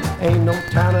Do-I-Diddy. Ain't no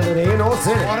town and it ain't no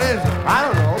city. What is it? I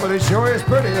don't know, but it sure is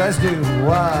pretty. Let's do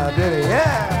Do-I-Diddy.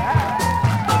 Yeah!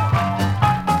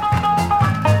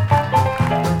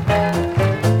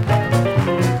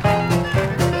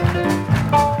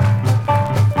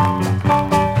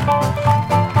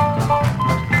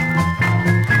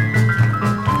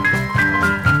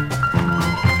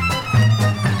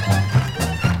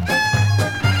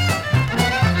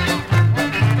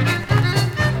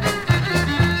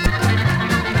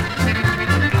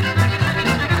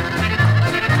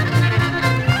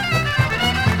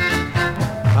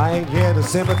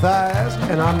 Sympathize,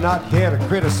 and I'm not here to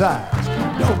criticize.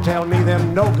 Don't tell me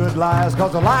them no good lies,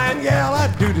 cause a lying gal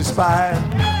I do despise.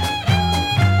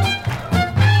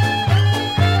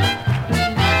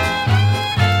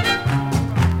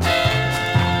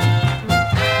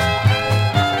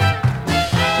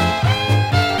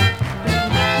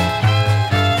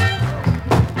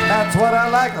 That's what I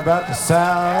like about the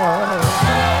South.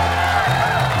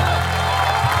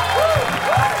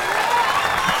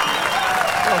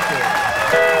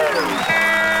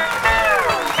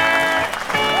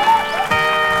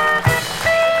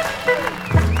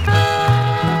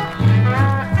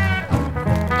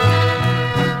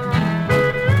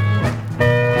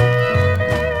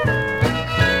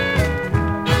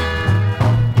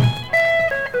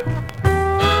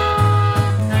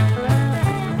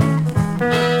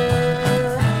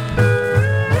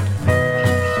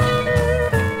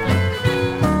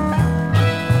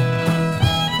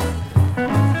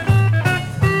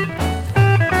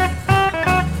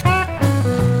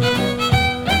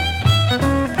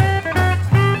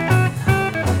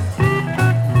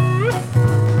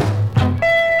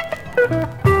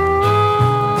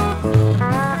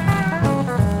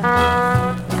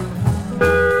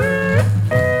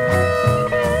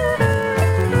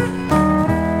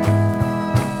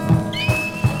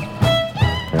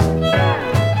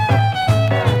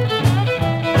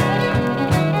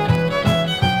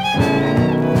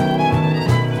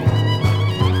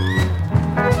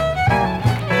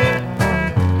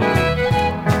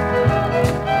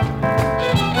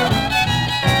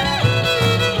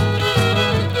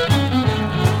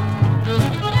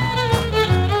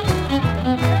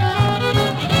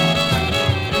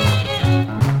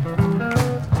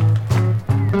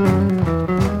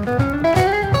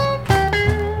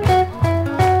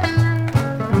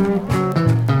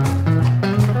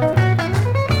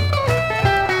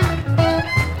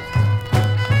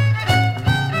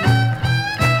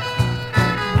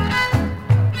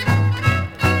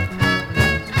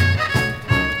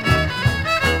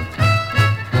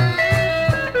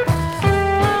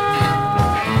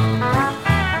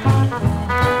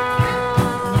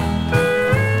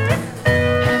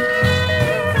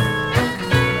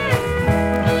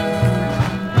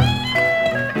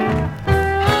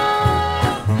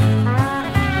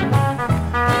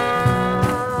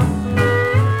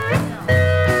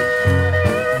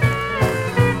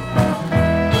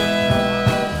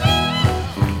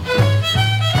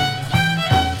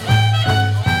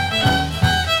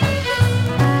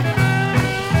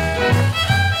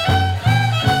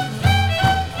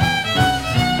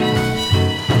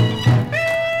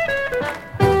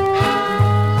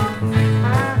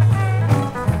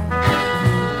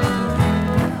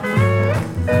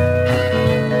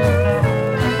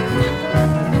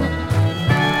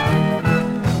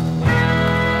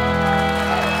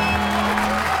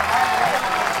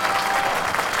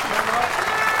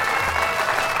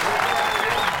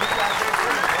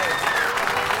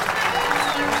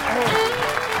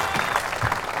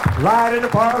 Light in the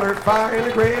parlor, fire in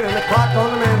the grate, and the clock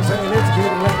on the man saying it's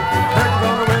getting late. Curtains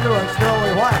on the window are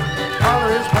snowy white.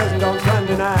 Color is present on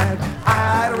Sunday night.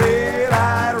 Ida Red,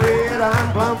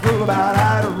 I'm plumb fool about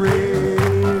Ida Red.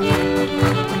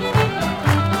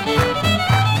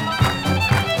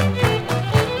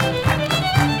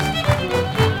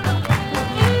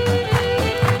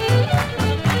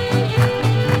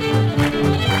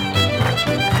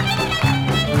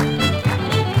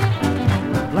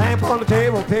 On the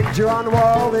table, picture on the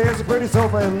wall, there's a pretty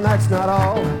sofa and that's not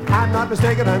all. I'm not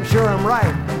mistaken, I'm sure I'm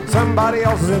right. Somebody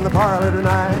else is in the parlor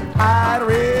tonight. Ida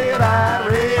Red,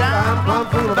 I'm plumb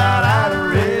fool about Ida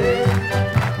Red.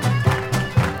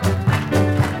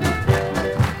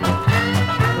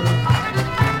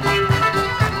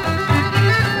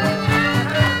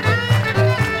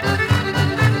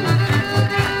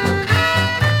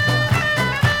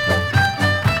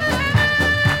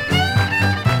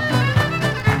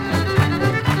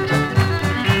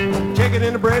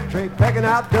 In the bread tray, pecking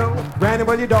out dough. Granny,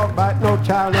 will your dog bite? No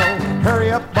child, no. Hurry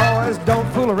up, boys, don't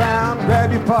fool around.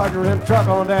 Grab your partner and truck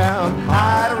on down.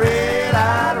 Ida Red,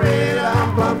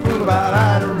 I'm plumb fool about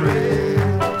Ida Red.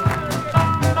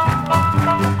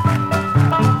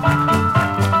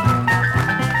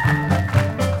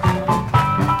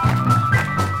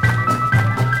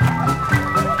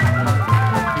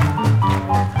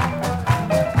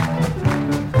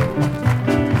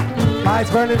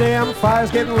 Lights burning dim,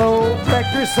 fire's getting low.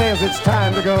 Director says it's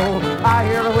time to go. I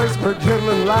hear a whisper,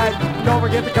 gentlemen, light. Don't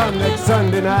forget to come next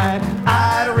Sunday night.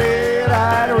 Ida Red,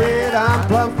 I'm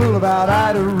plumb fool about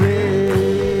Ida Red.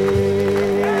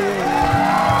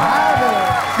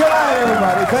 Good night,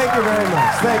 everybody. Thank you very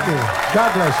much. Thank you.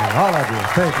 God bless you, all of you.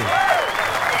 Thank you.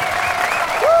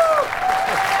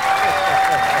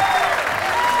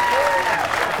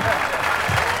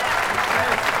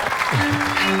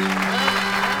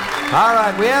 All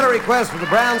right, we had a request for the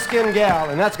brown-skinned gal,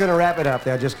 and that's going to wrap it up.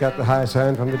 I just got the high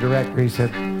sign from the director. He said,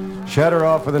 shut her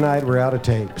off for the night. We're out of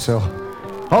tape. So,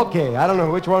 okay, I don't know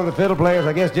which one of the fiddle players.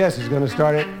 I guess Jesse's going to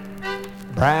start it.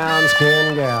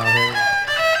 Brown-skinned gal.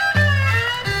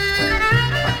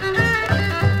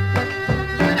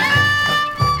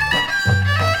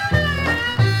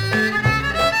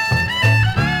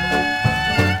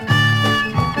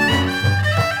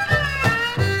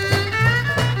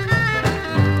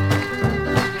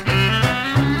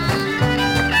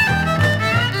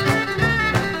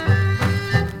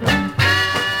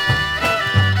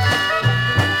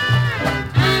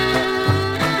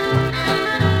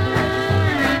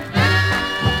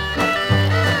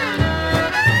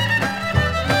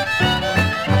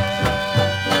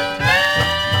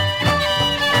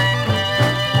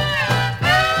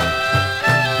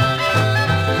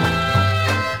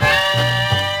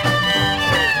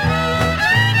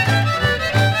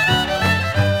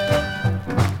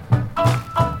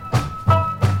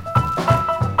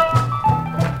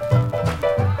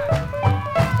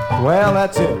 Well,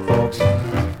 that's it, folks.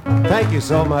 Thank you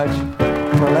so much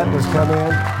for letting us come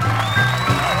in.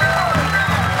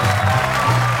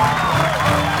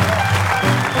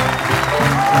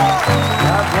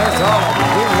 God bless all of you.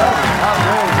 We love you. God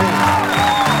bless you.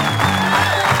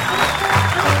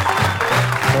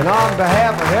 And on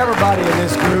behalf of everybody in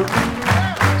this group,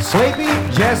 Sleepy,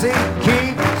 Jesse,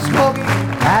 Keith, Smokey,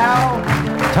 Al,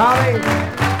 Tommy,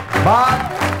 Bob,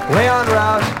 Leon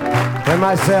Roush, and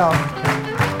myself,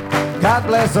 God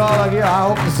bless all of you. I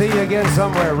hope to see you again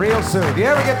somewhere real soon. If you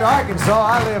ever get to Arkansas,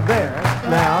 I live there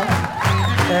now.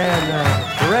 And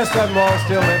the rest of them all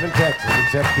still live in Texas,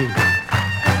 except Keith.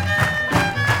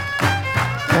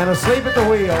 And asleep at the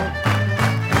wheel,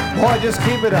 boy, just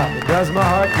keep it up. It does my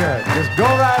heart good. Just go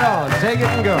right on. Take it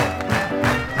and go.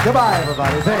 Goodbye,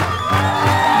 everybody. Thank you.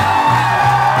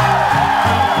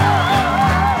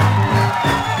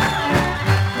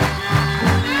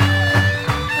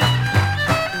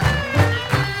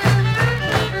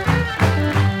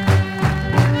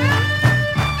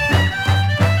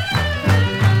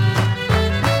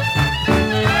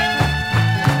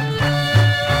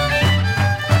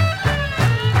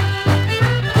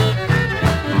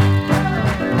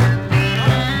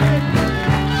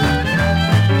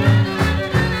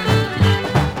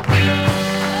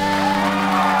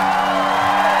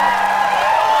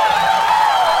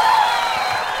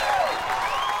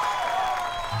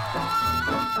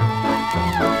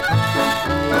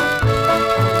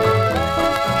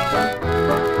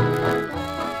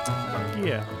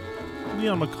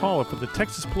 For the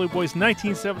Texas Playboys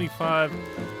 1975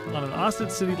 on an Austin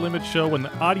City Limit show when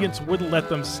the audience wouldn't let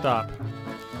them stop.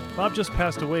 Bob just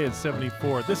passed away in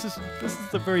 '74. This is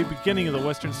the very beginning of the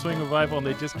Western Swing Revival, and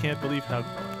they just can't believe how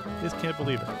Just can't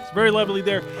believe it. It's very lovely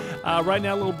there. Right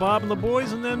now, a little Bob and the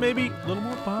Boys, and then maybe a little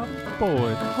more Bob and the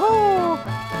Boys.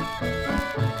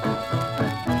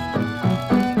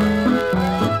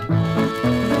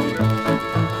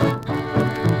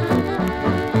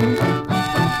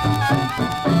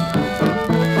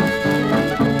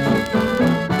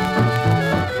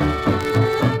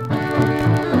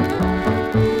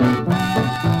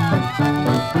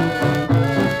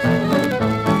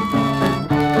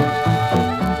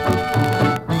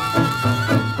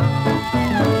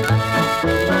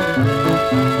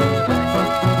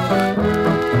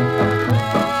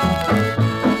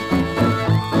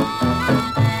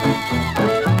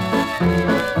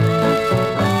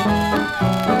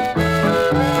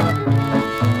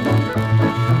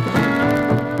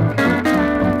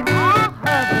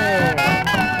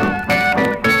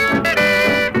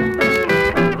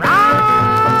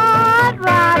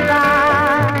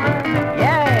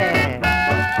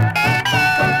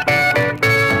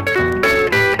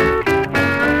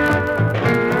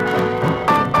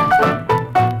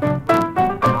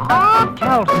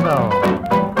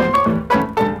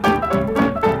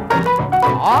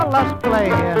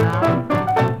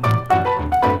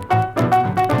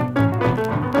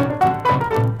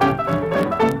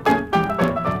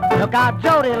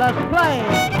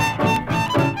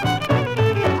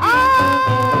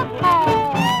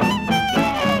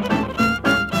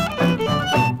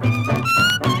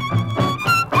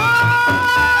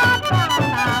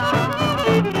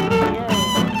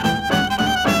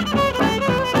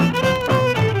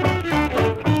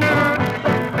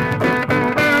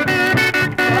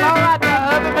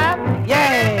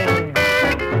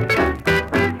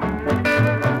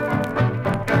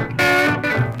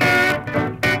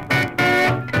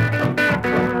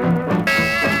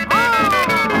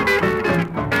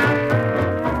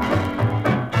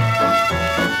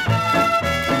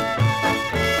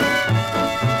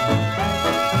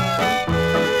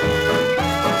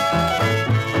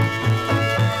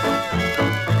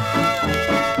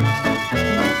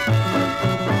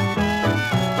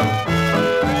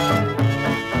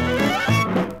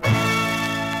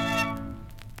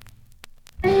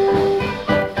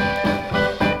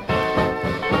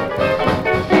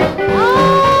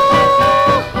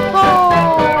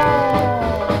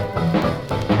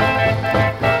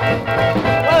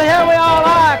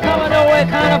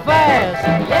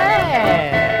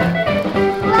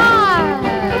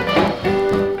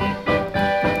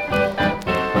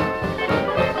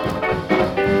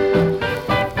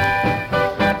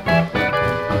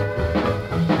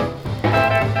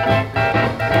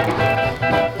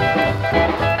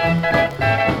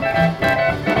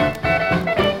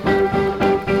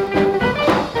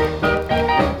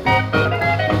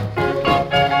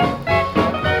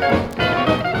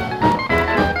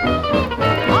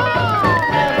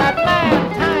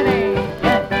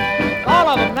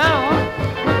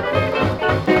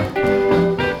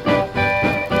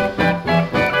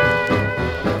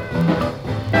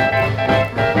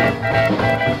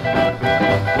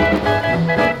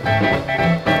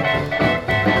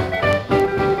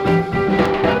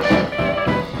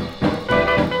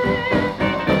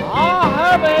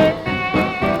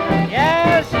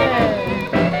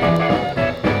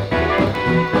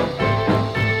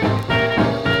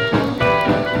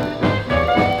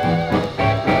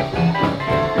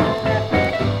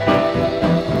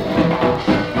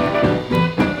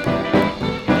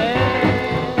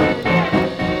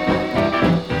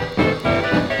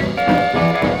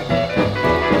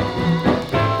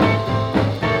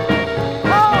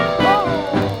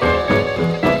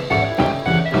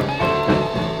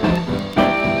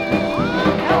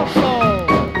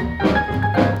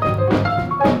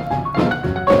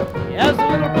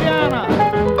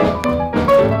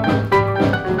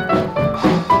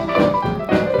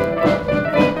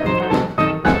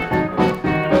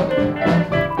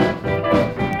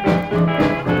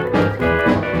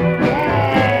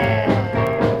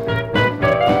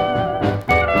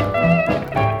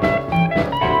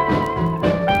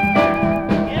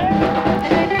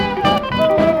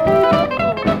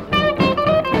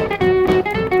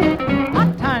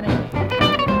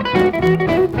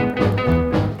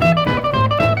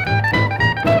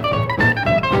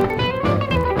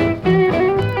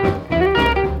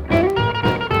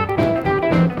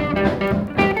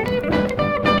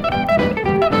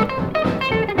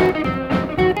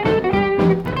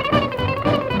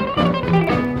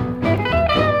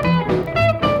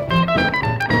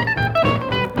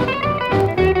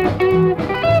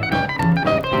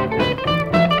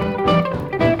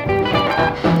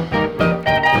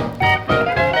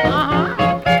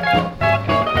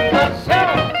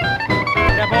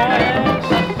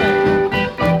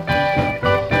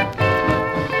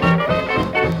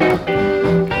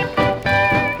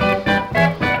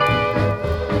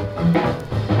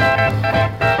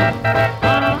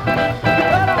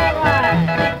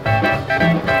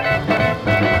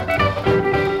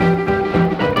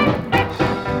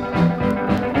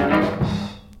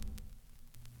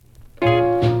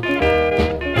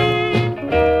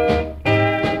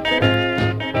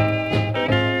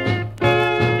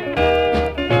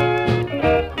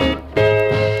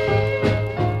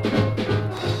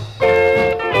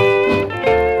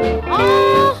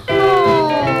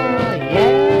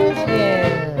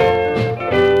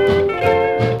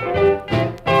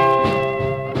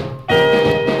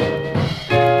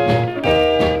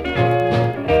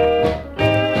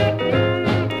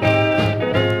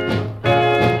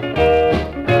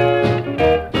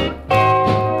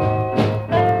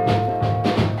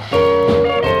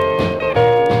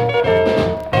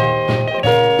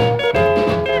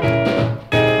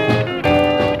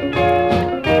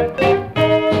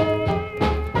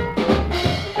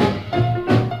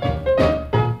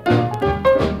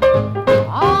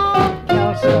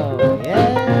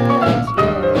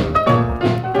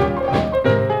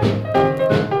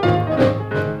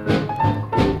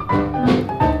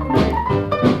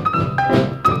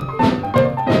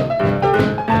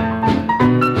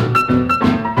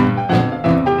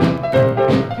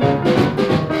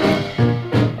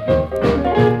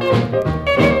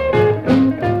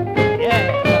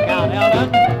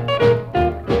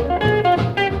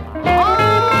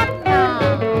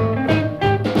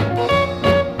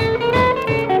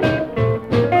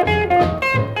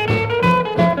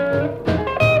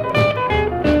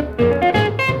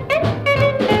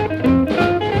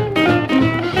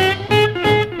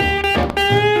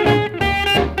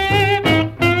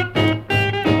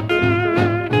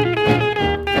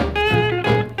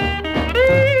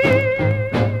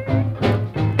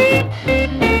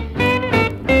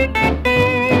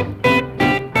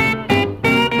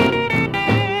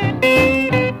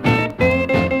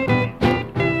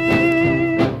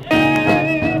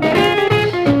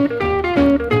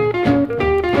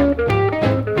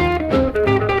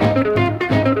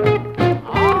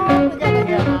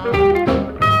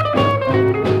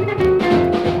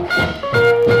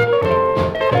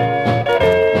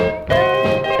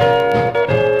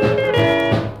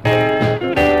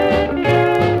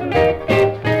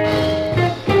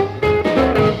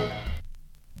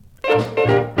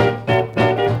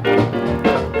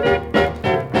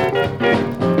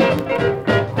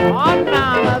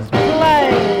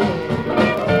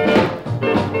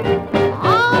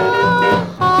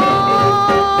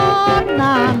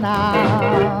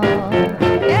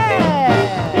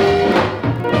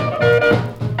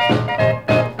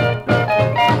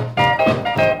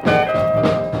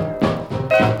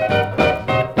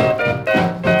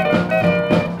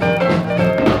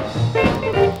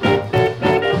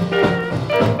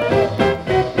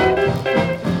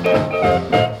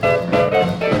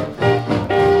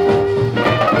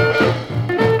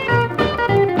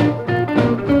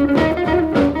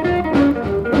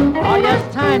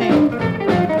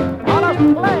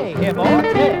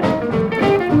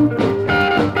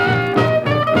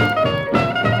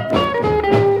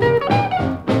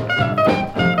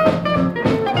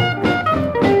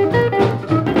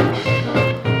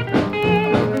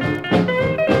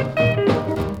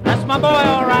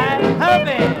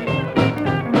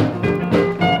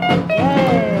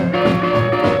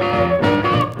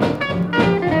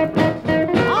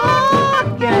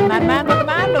 That man with the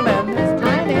mandolin is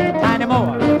Tiny, Tiny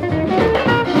Moore.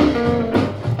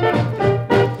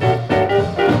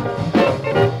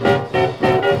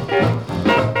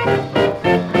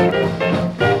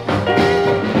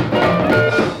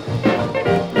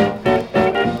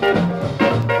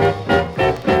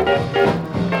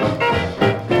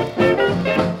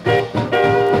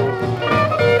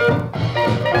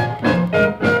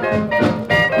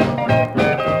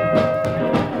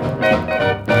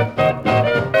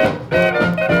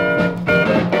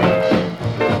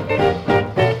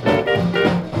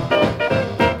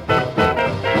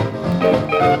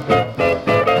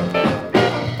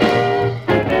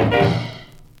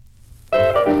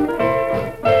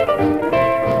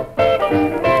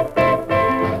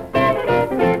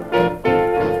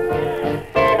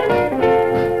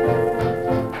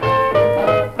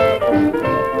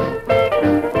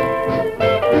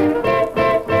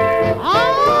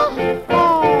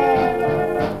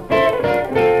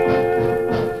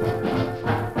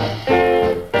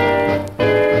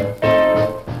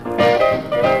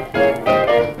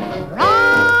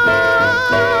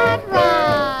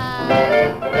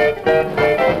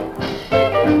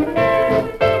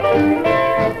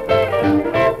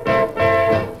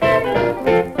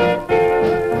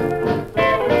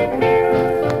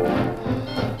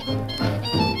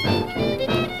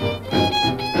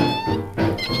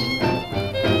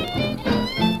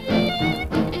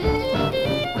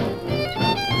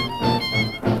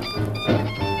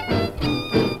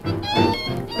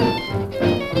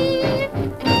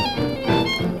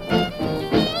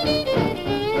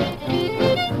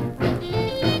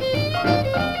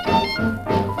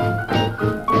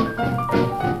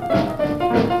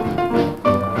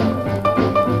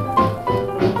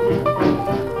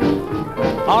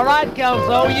 All right,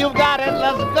 Kelso, you've got it.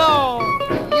 Let's go.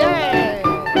 Yeah.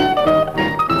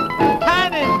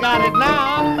 Tiny's got it now.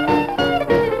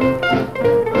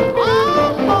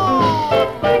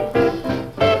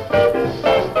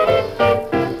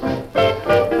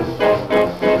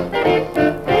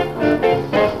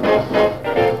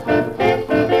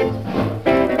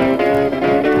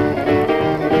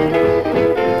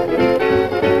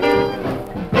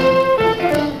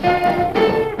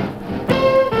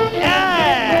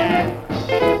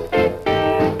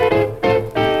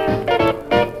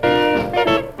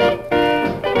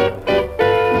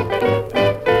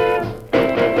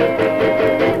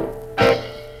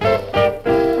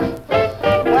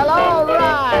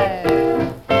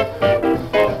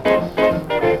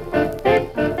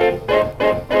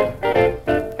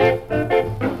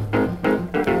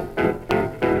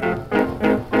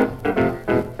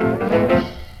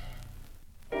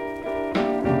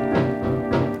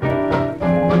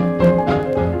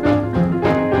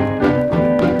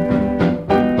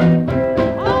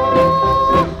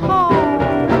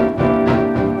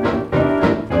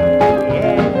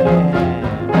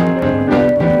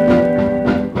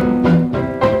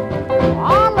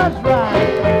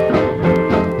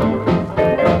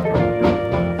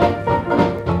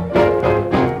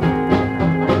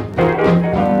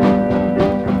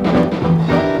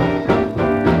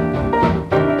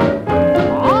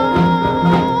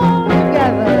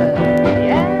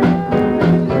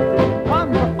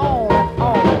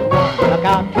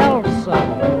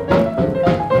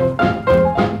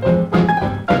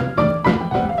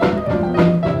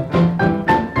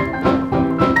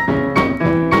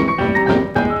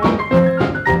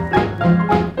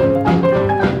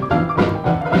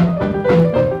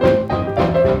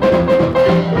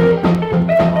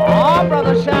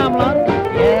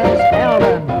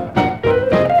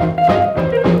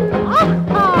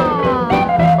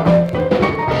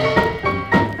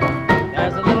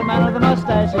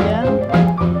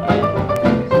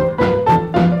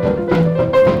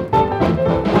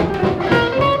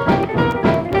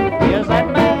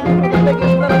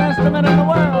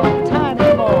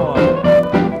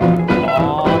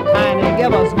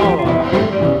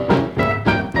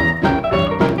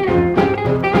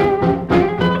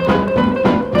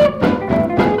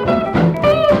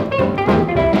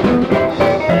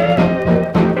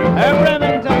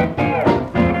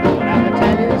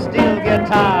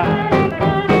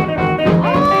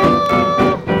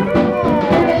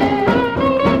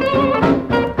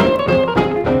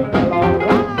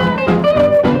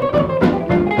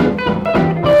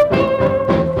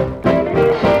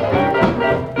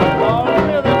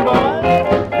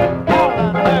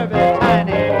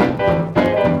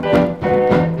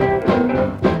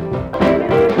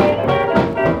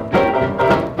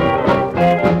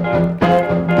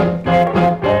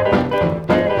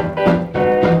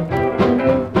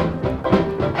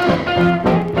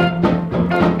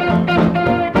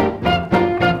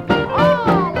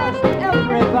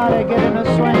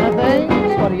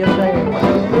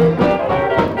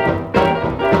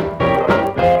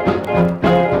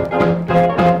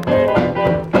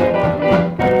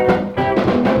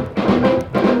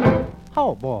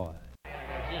 Oh, boy.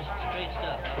 Just straight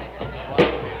stuff.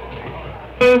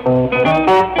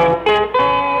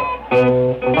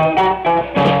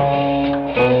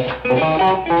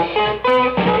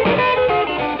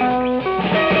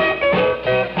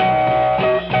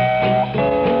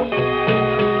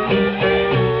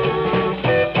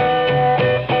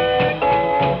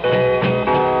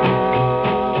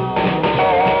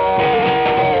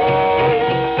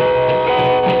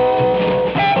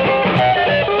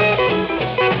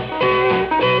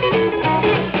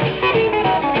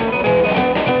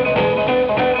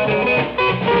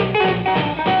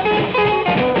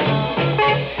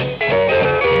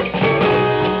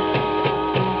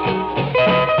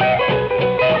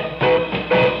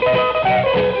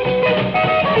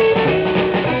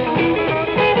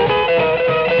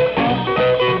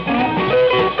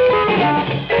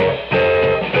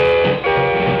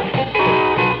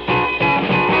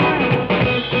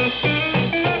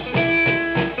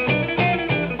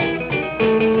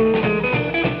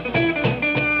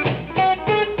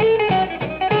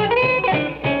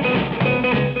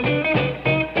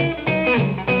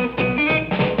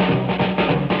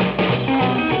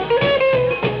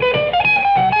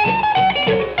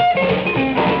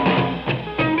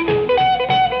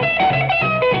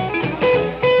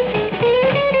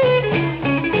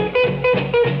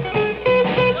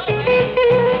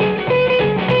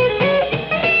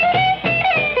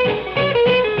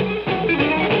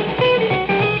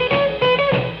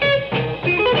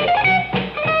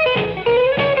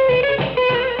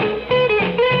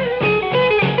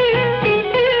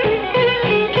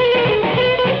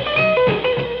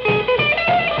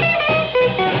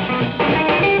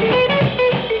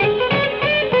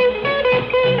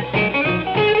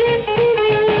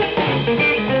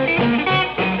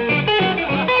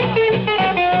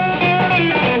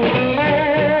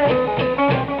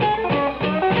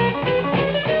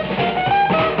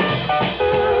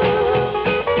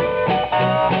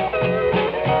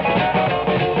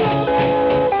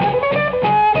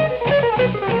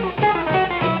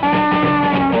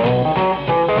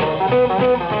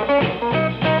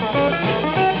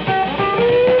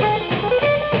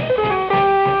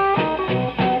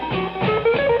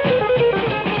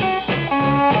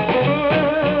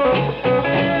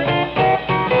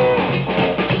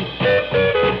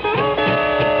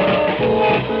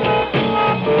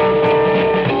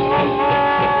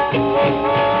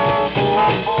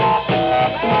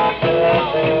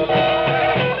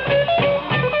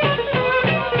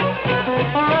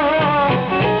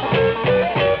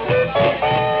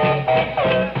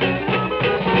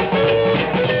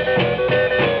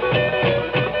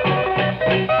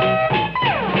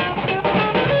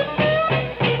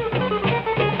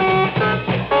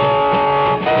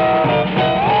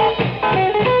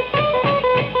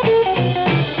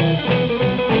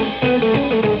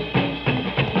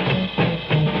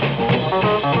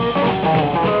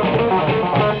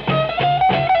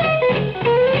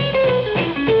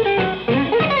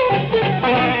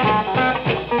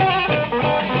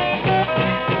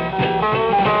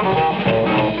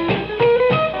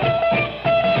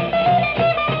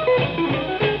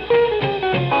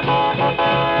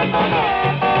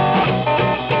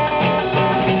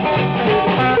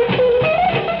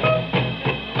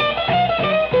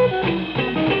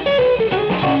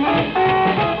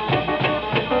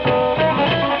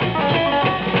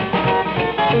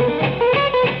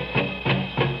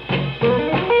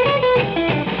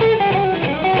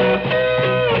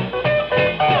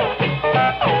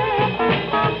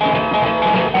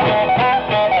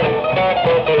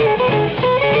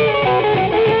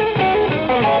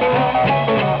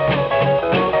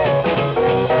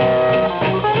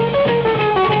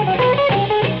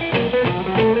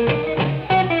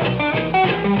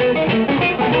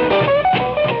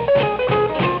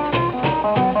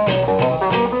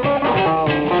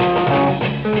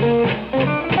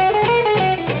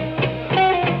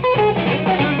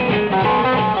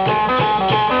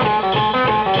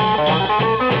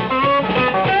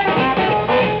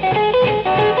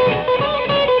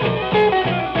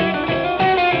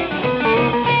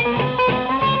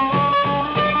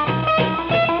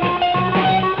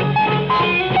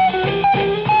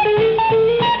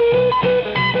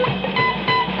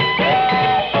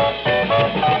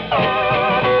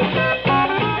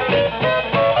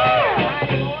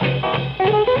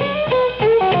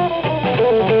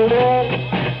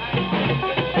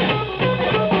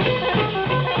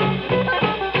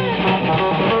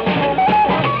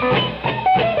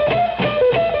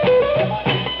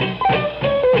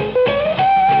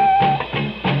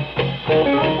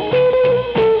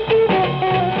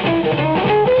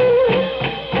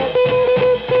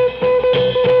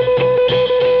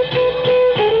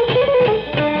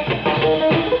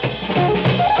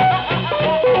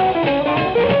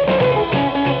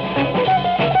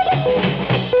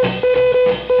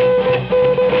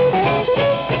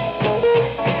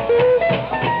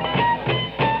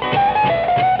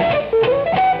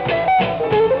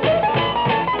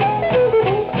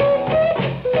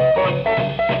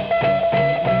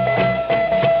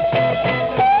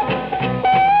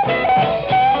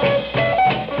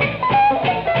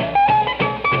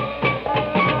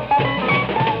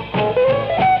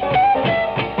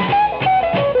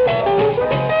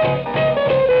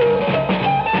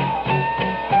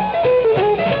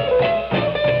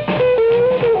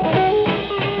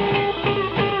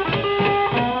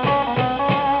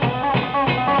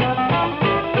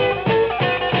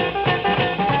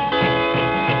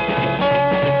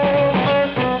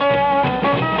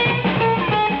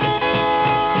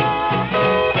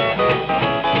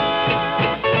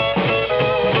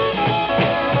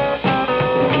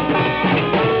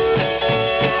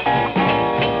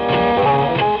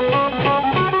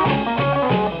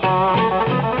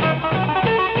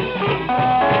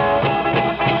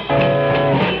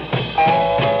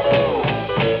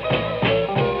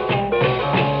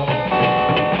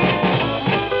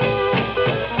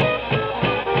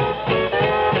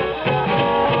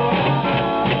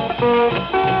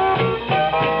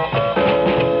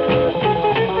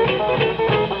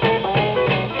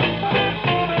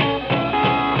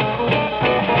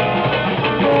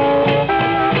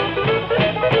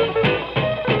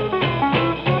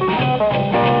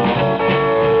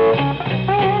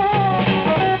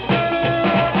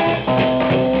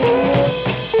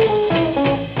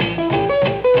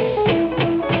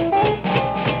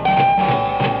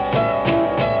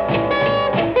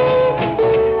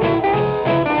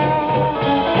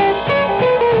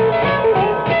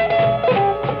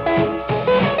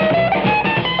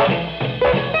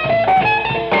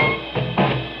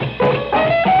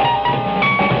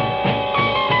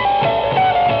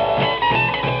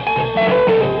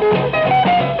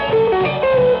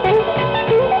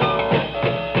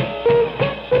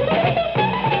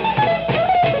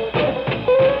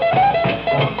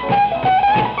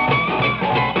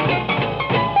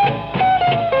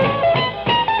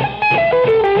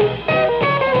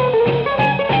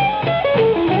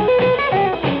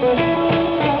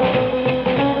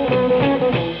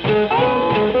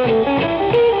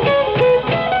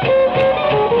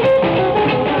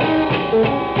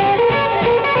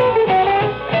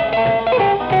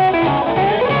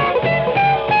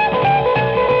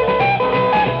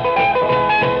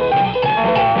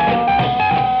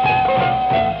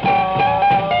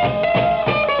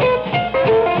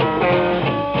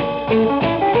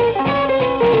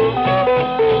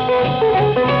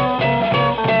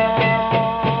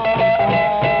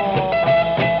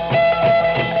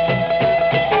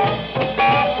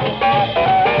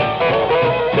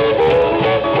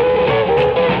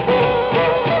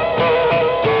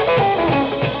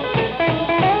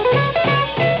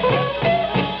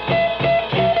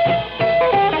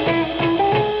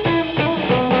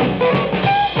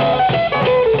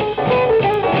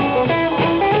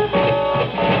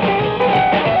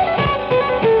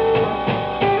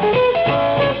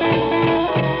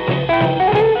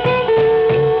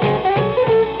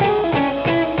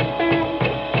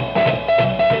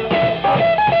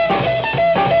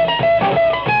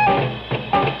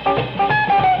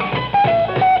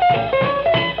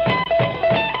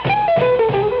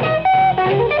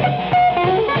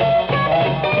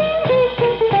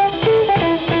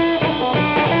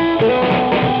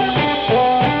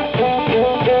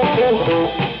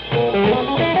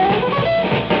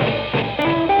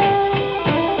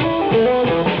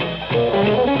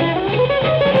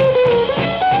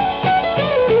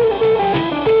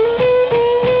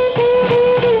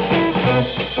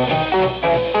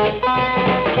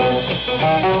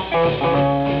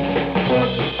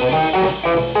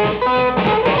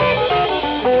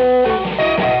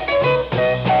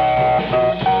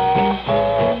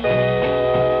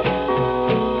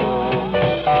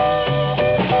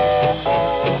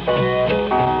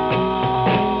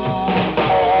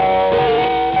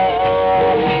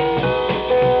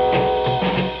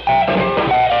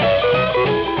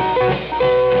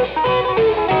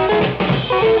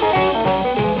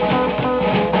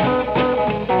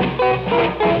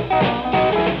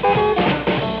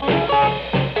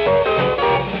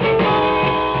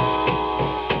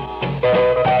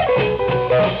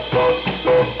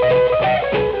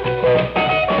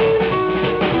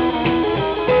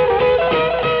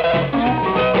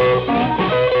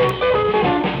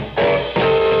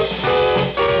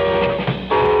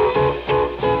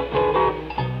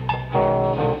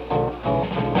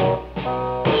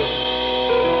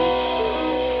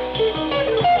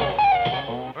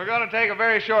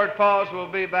 very short pause.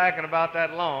 We'll be back in about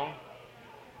that long.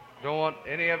 Don't want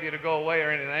any of you to go away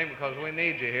or anything because we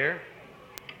need you here.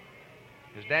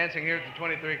 There's dancing here at the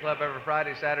 23 Club every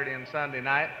Friday, Saturday, and Sunday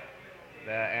night.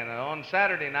 And on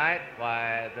Saturday night,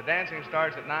 why, the dancing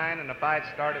starts at 9 and the fights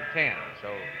start at 10. So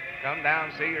come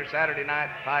down, see your Saturday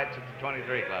night fights at the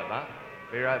 23 Club, huh?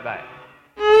 Be right back.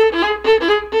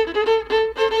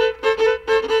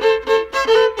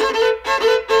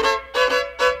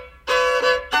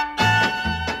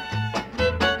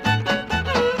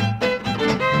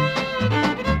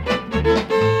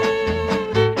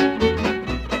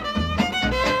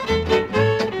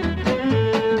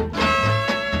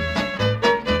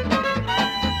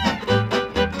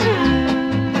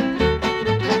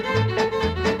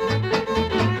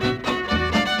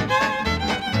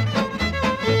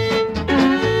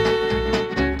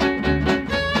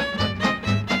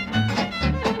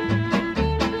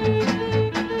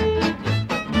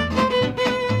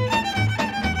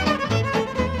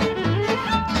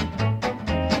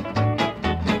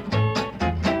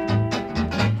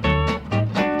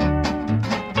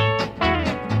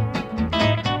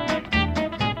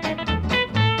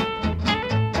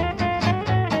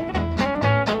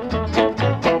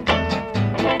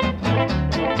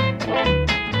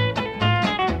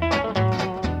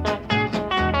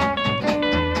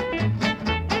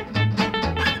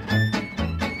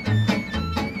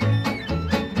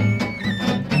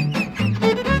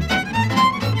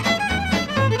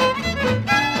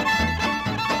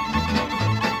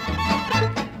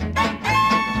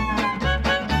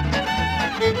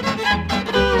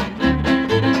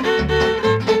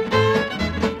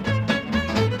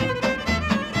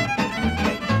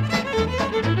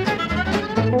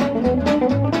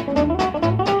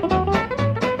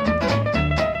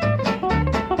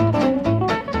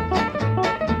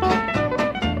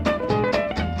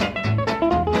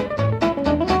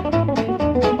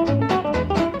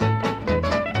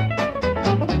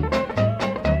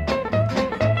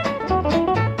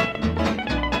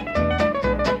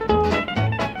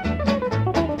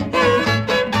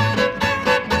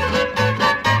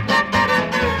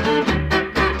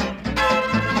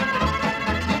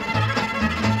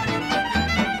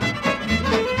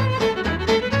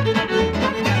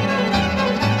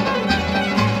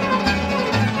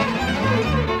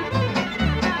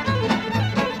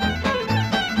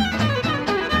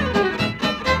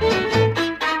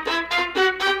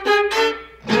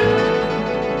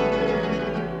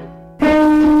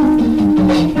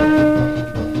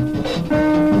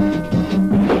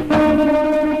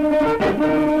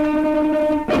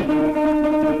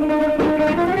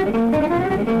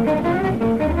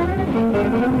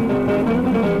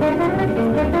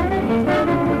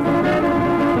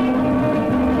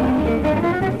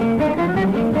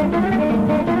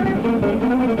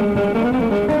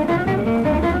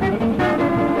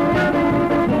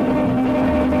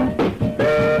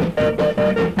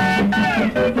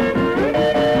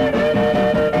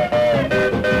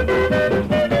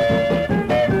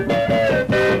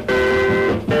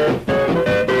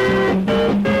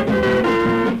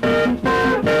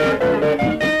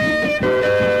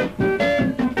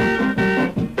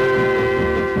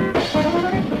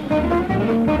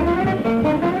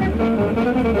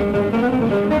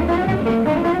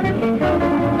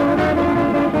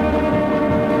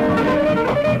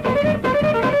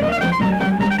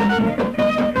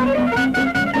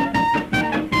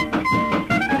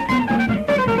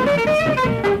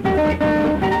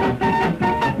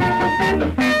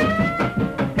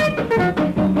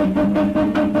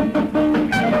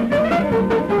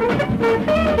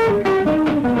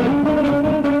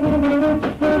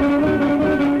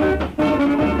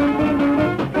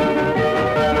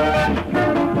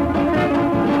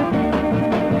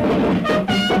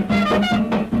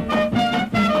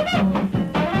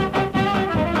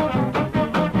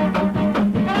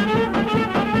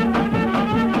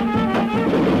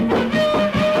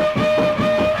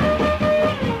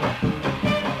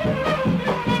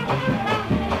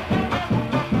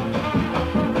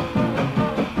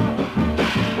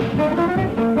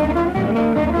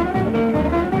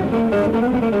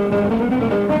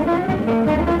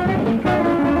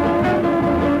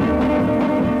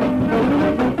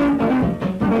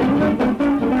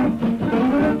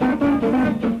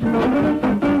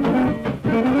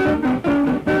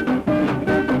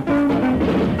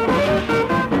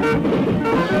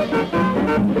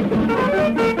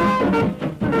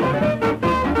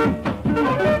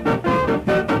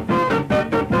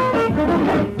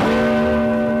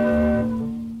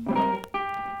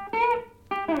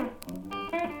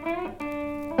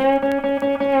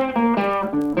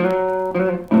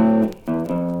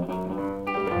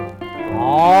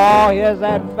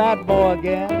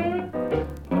 again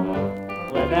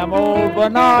with them old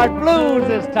Bernard blues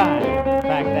this time. In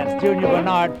fact, that's Junior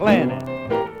Bernard playing it.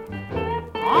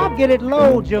 I'll get it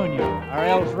low, Junior, or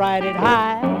else ride it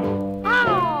high.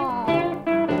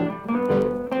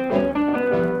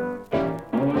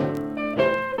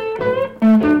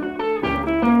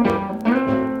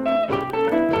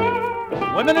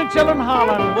 Women and children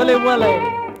hollering, Willie, Willie.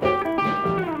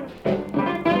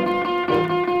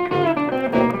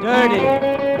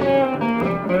 Dirty.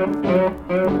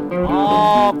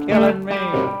 All killing me.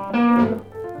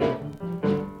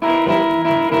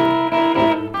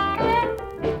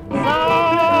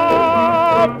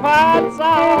 Salt, pot,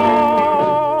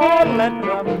 salt, let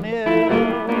the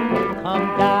milk come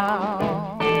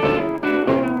down.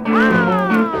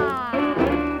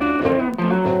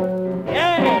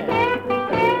 Yeah.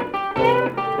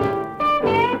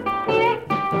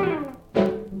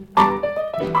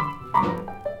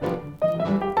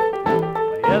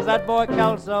 Here's that boy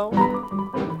Kelso.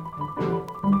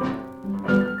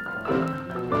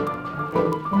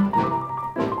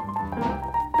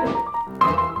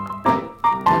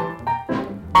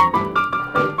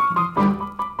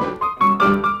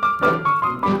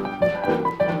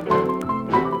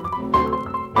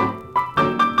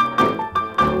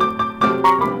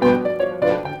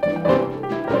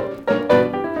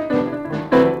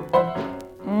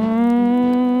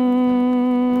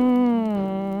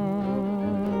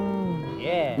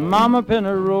 Mama pin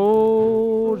a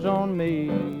rose on me.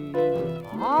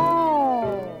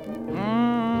 Oh.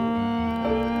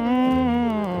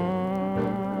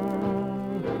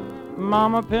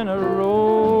 Mama pin a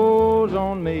rose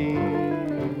on me.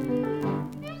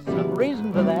 Some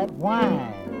reason for that?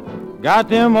 Why? Got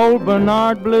them old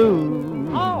Bernard blues.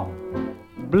 Oh.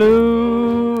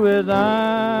 Blue as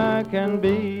I can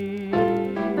be.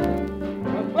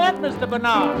 Well, glad, Mr.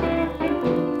 Bernard.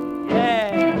 Yeah.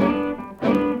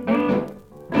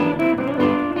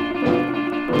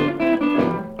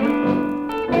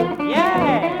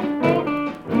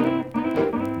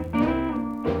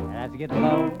 Get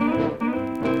low.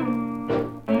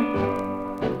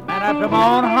 And I come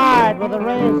on hide with a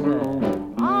razor.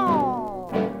 Oh.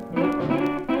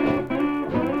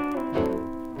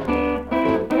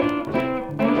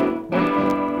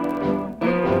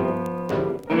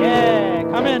 Yeah,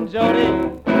 come in, Jody.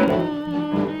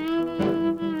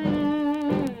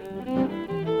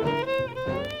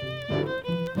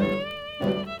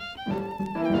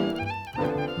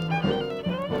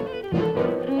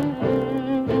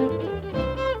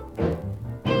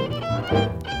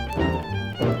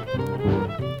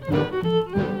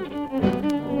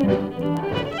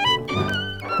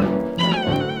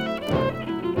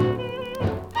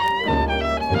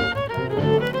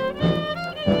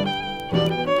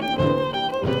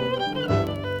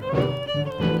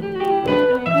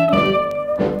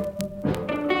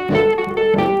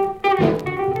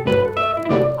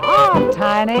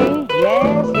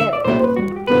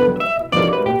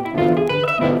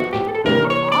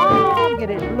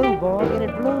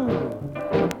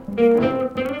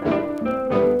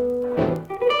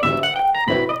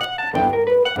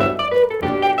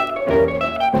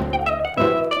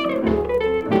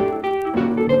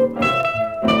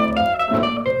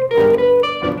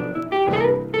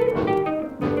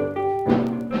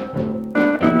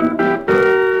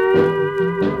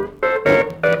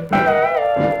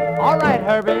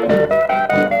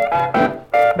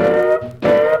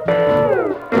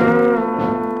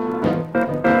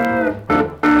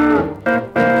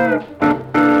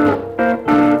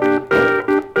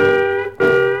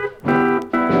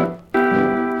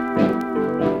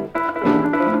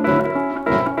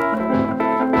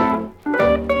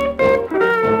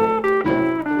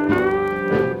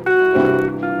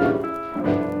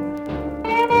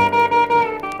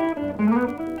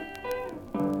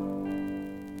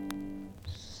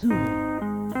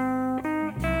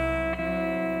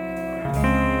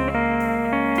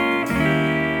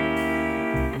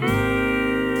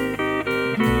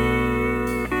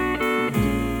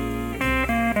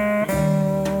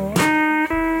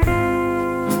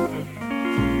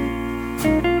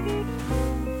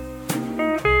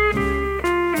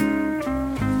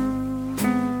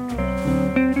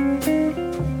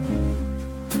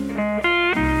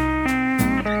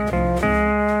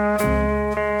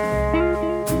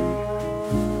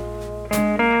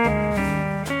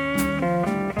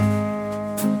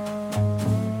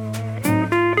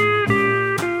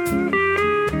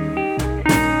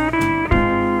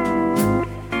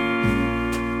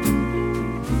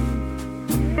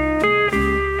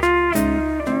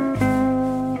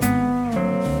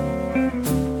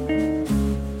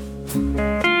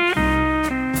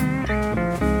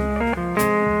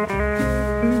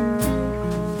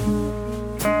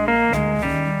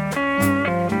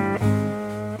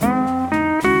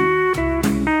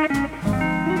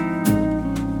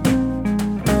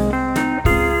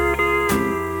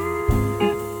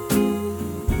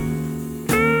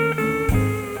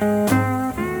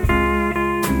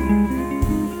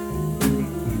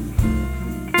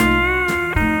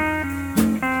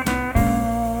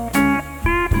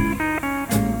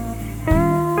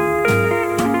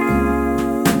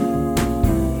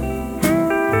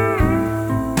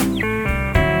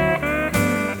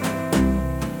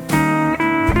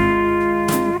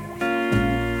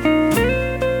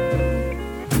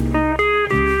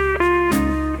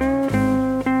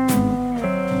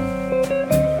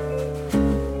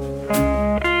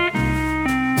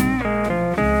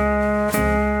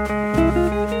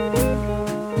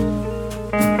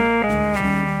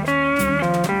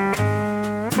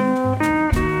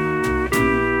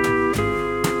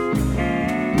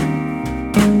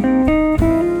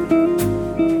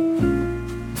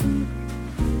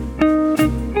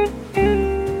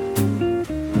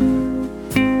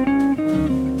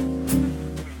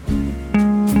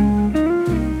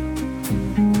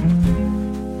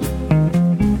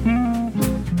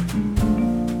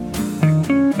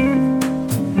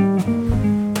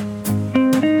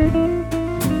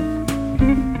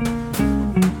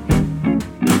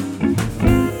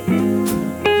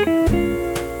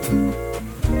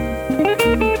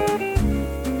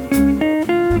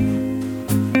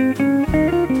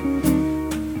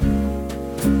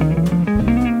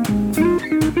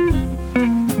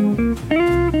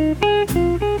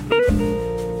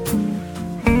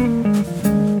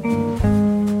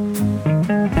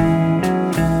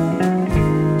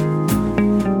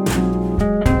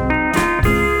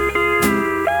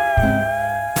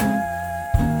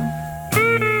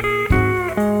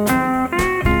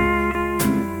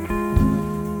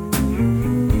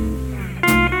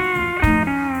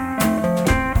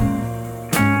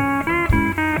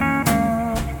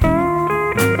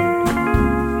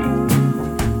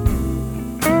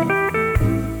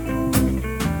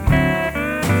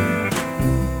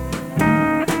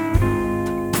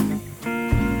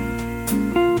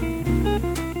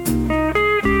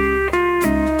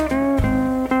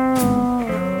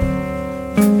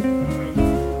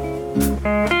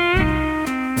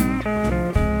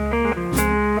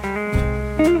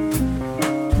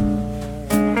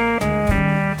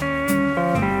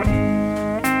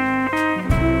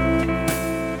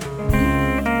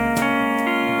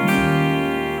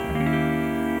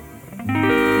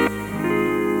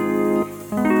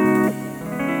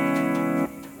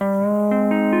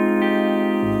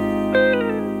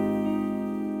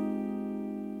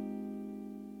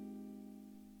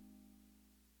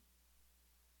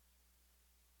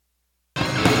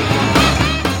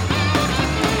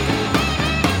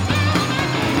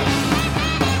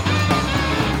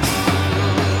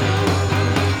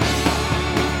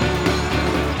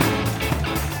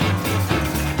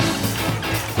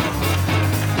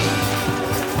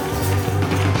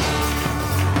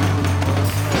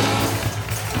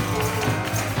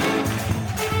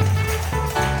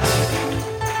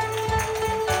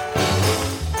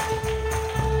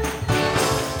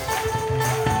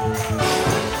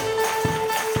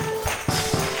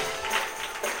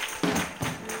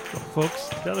 Folks,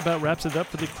 that about wraps it up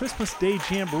for the Christmas Day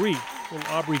Jamboree.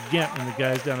 Little Aubrey Ghent and the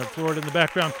guys down in Florida in the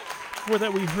background. Before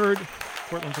that, we heard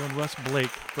Portland's own Russ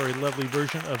Blake. Very lovely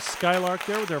version of Skylark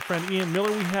there with our friend Ian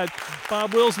Miller. We had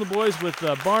Bob Wills and the boys with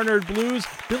Barnard Blues.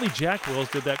 Billy Jack Wills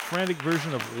did that frantic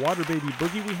version of Water Baby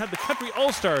Boogie. We had the Country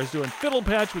All-Stars doing Fiddle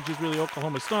Patch, which is really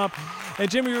Oklahoma Stomp. And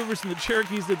Jimmy Rivers and the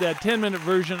Cherokees did that 10-minute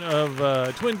version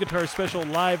of Twin Guitar Special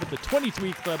live at the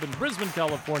 23 Club in Brisbane,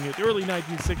 California at the early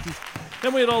 1960s.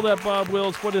 Then we had all that Bob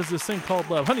Wills, What Is This Thing Called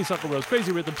Love, Honeysuckle Rose,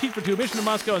 Crazy Rhythm, Teeth for Two, Mission to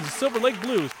Moscow, and the Silver Lake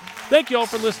Blues. Thank you all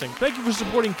for listening. Thank you for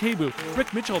supporting KBOO.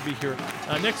 Rick Mitchell will be here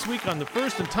next week on the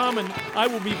 1st, and Tom and I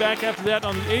will be back after that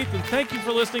on the 8th. And thank you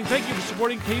for listening. Thank you for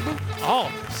supporting KBOO.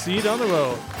 I'll see you down the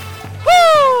road.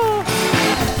 Woo!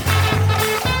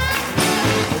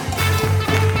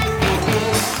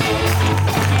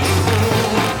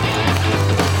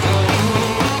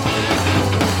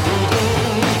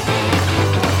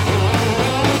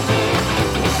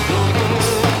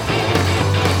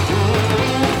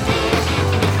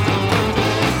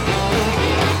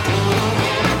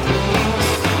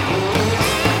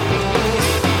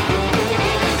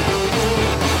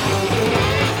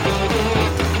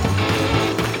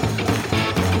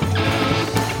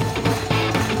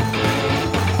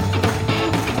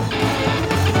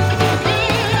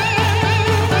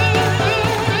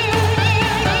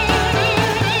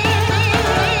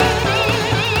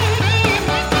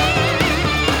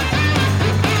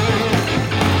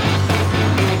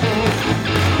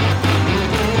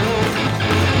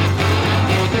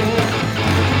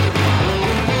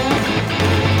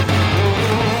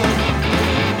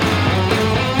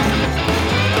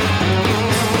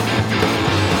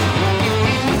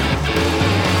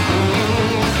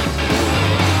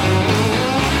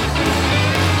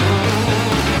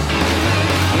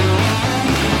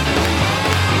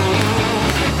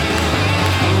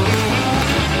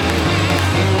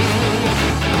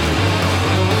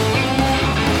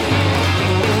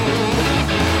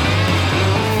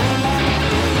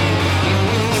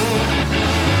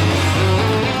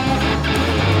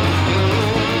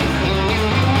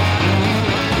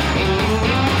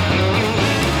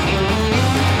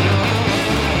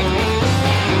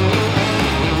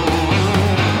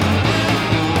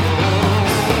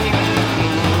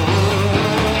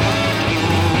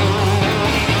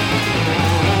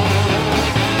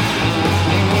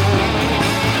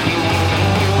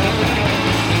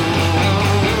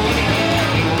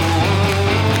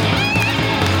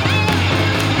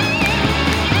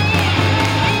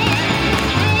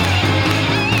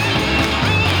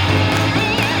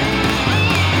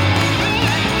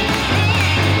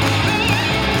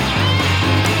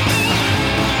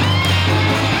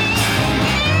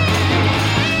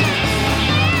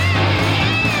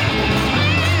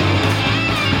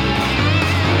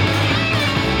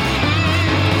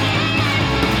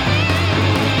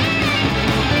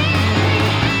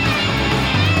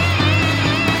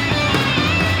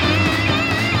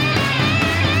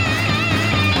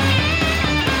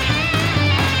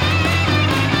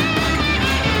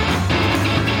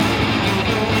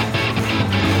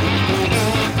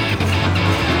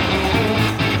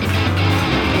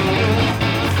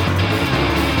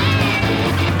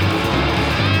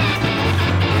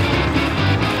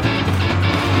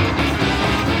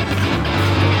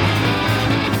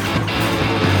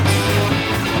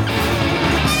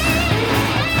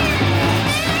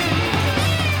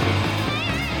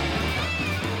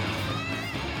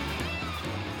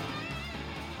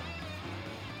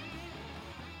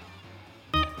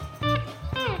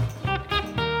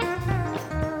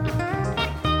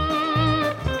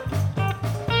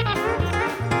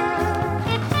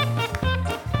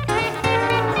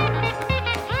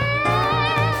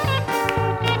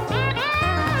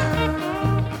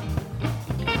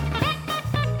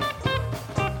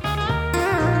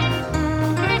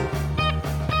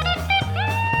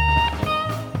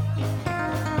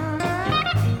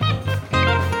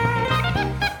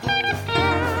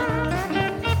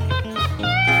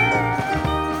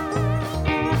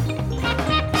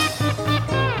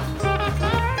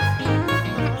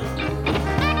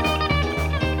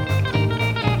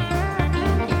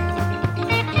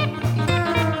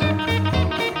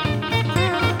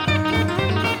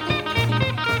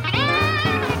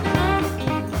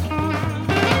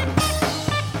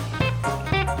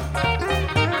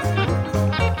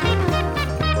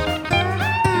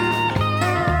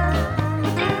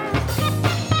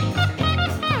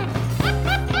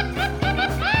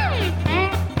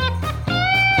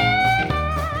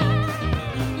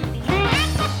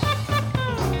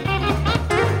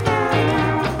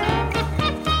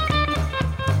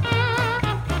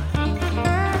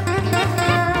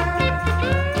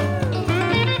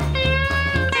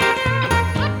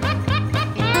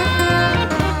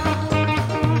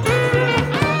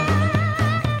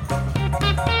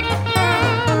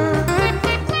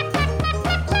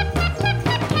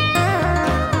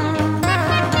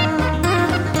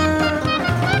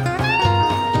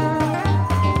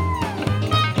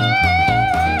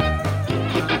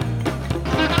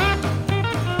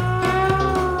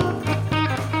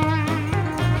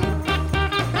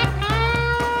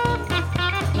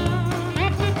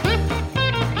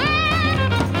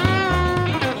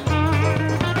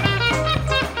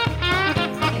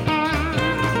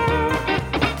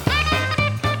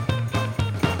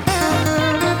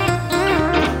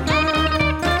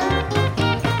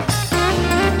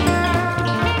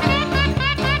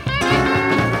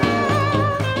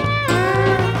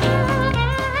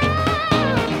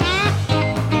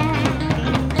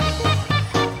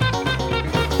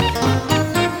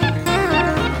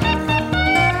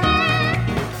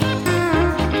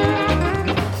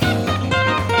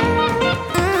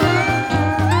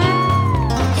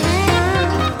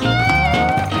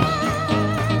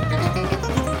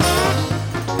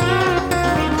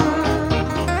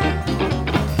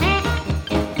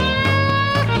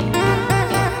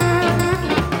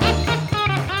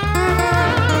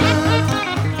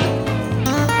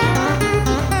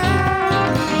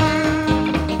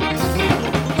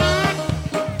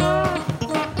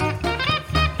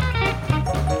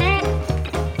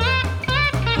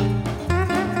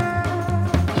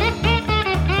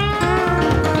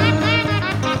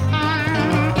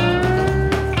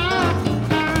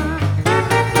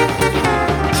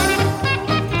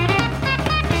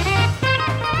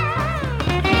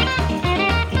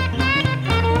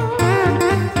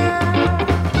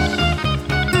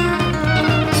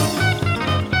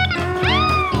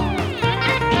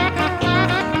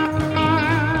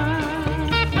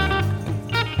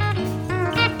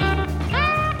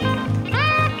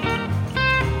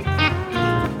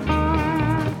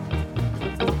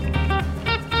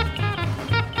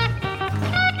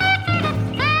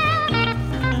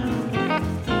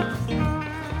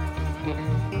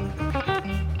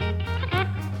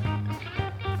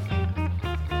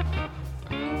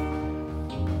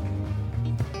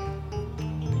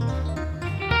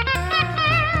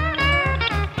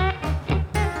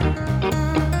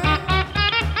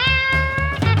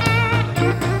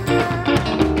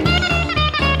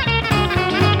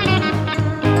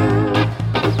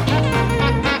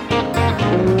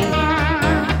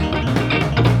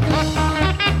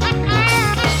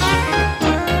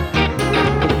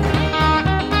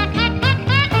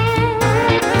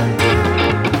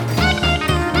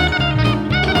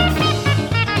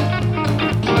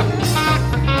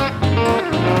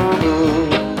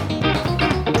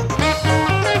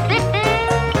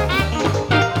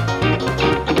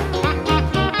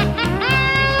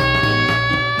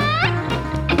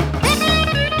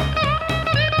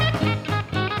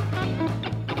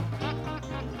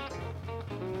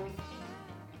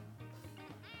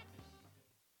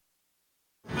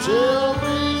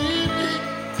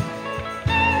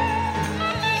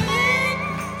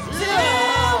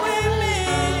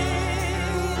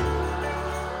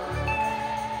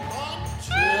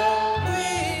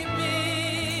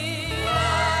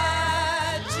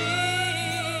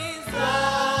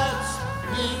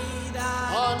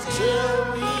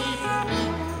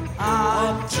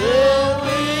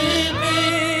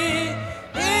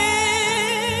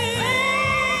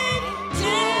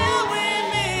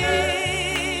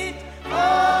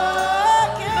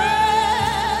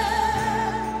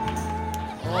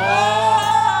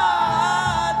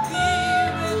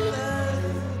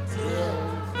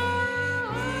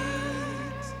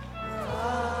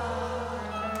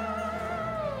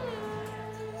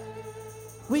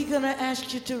 We're going to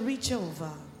ask you to reach over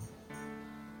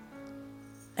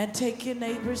and take your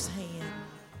neighbor's hand.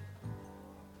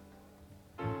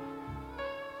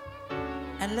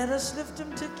 And let us lift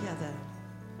them together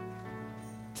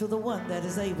to the one that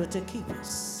is able to keep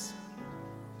us.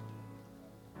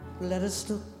 Let us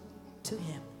look to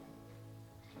him.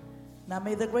 Now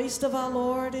may the grace of our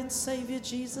Lord and Savior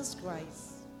Jesus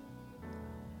Christ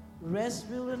rest,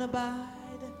 rule, and abide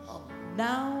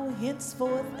now,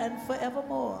 henceforth, and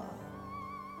forevermore.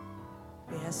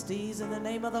 We ask these in the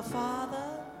name of the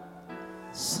Father,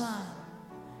 Son,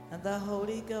 and the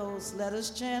Holy Ghost. Let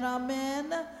us chant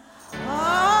amen.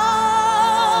 Amen.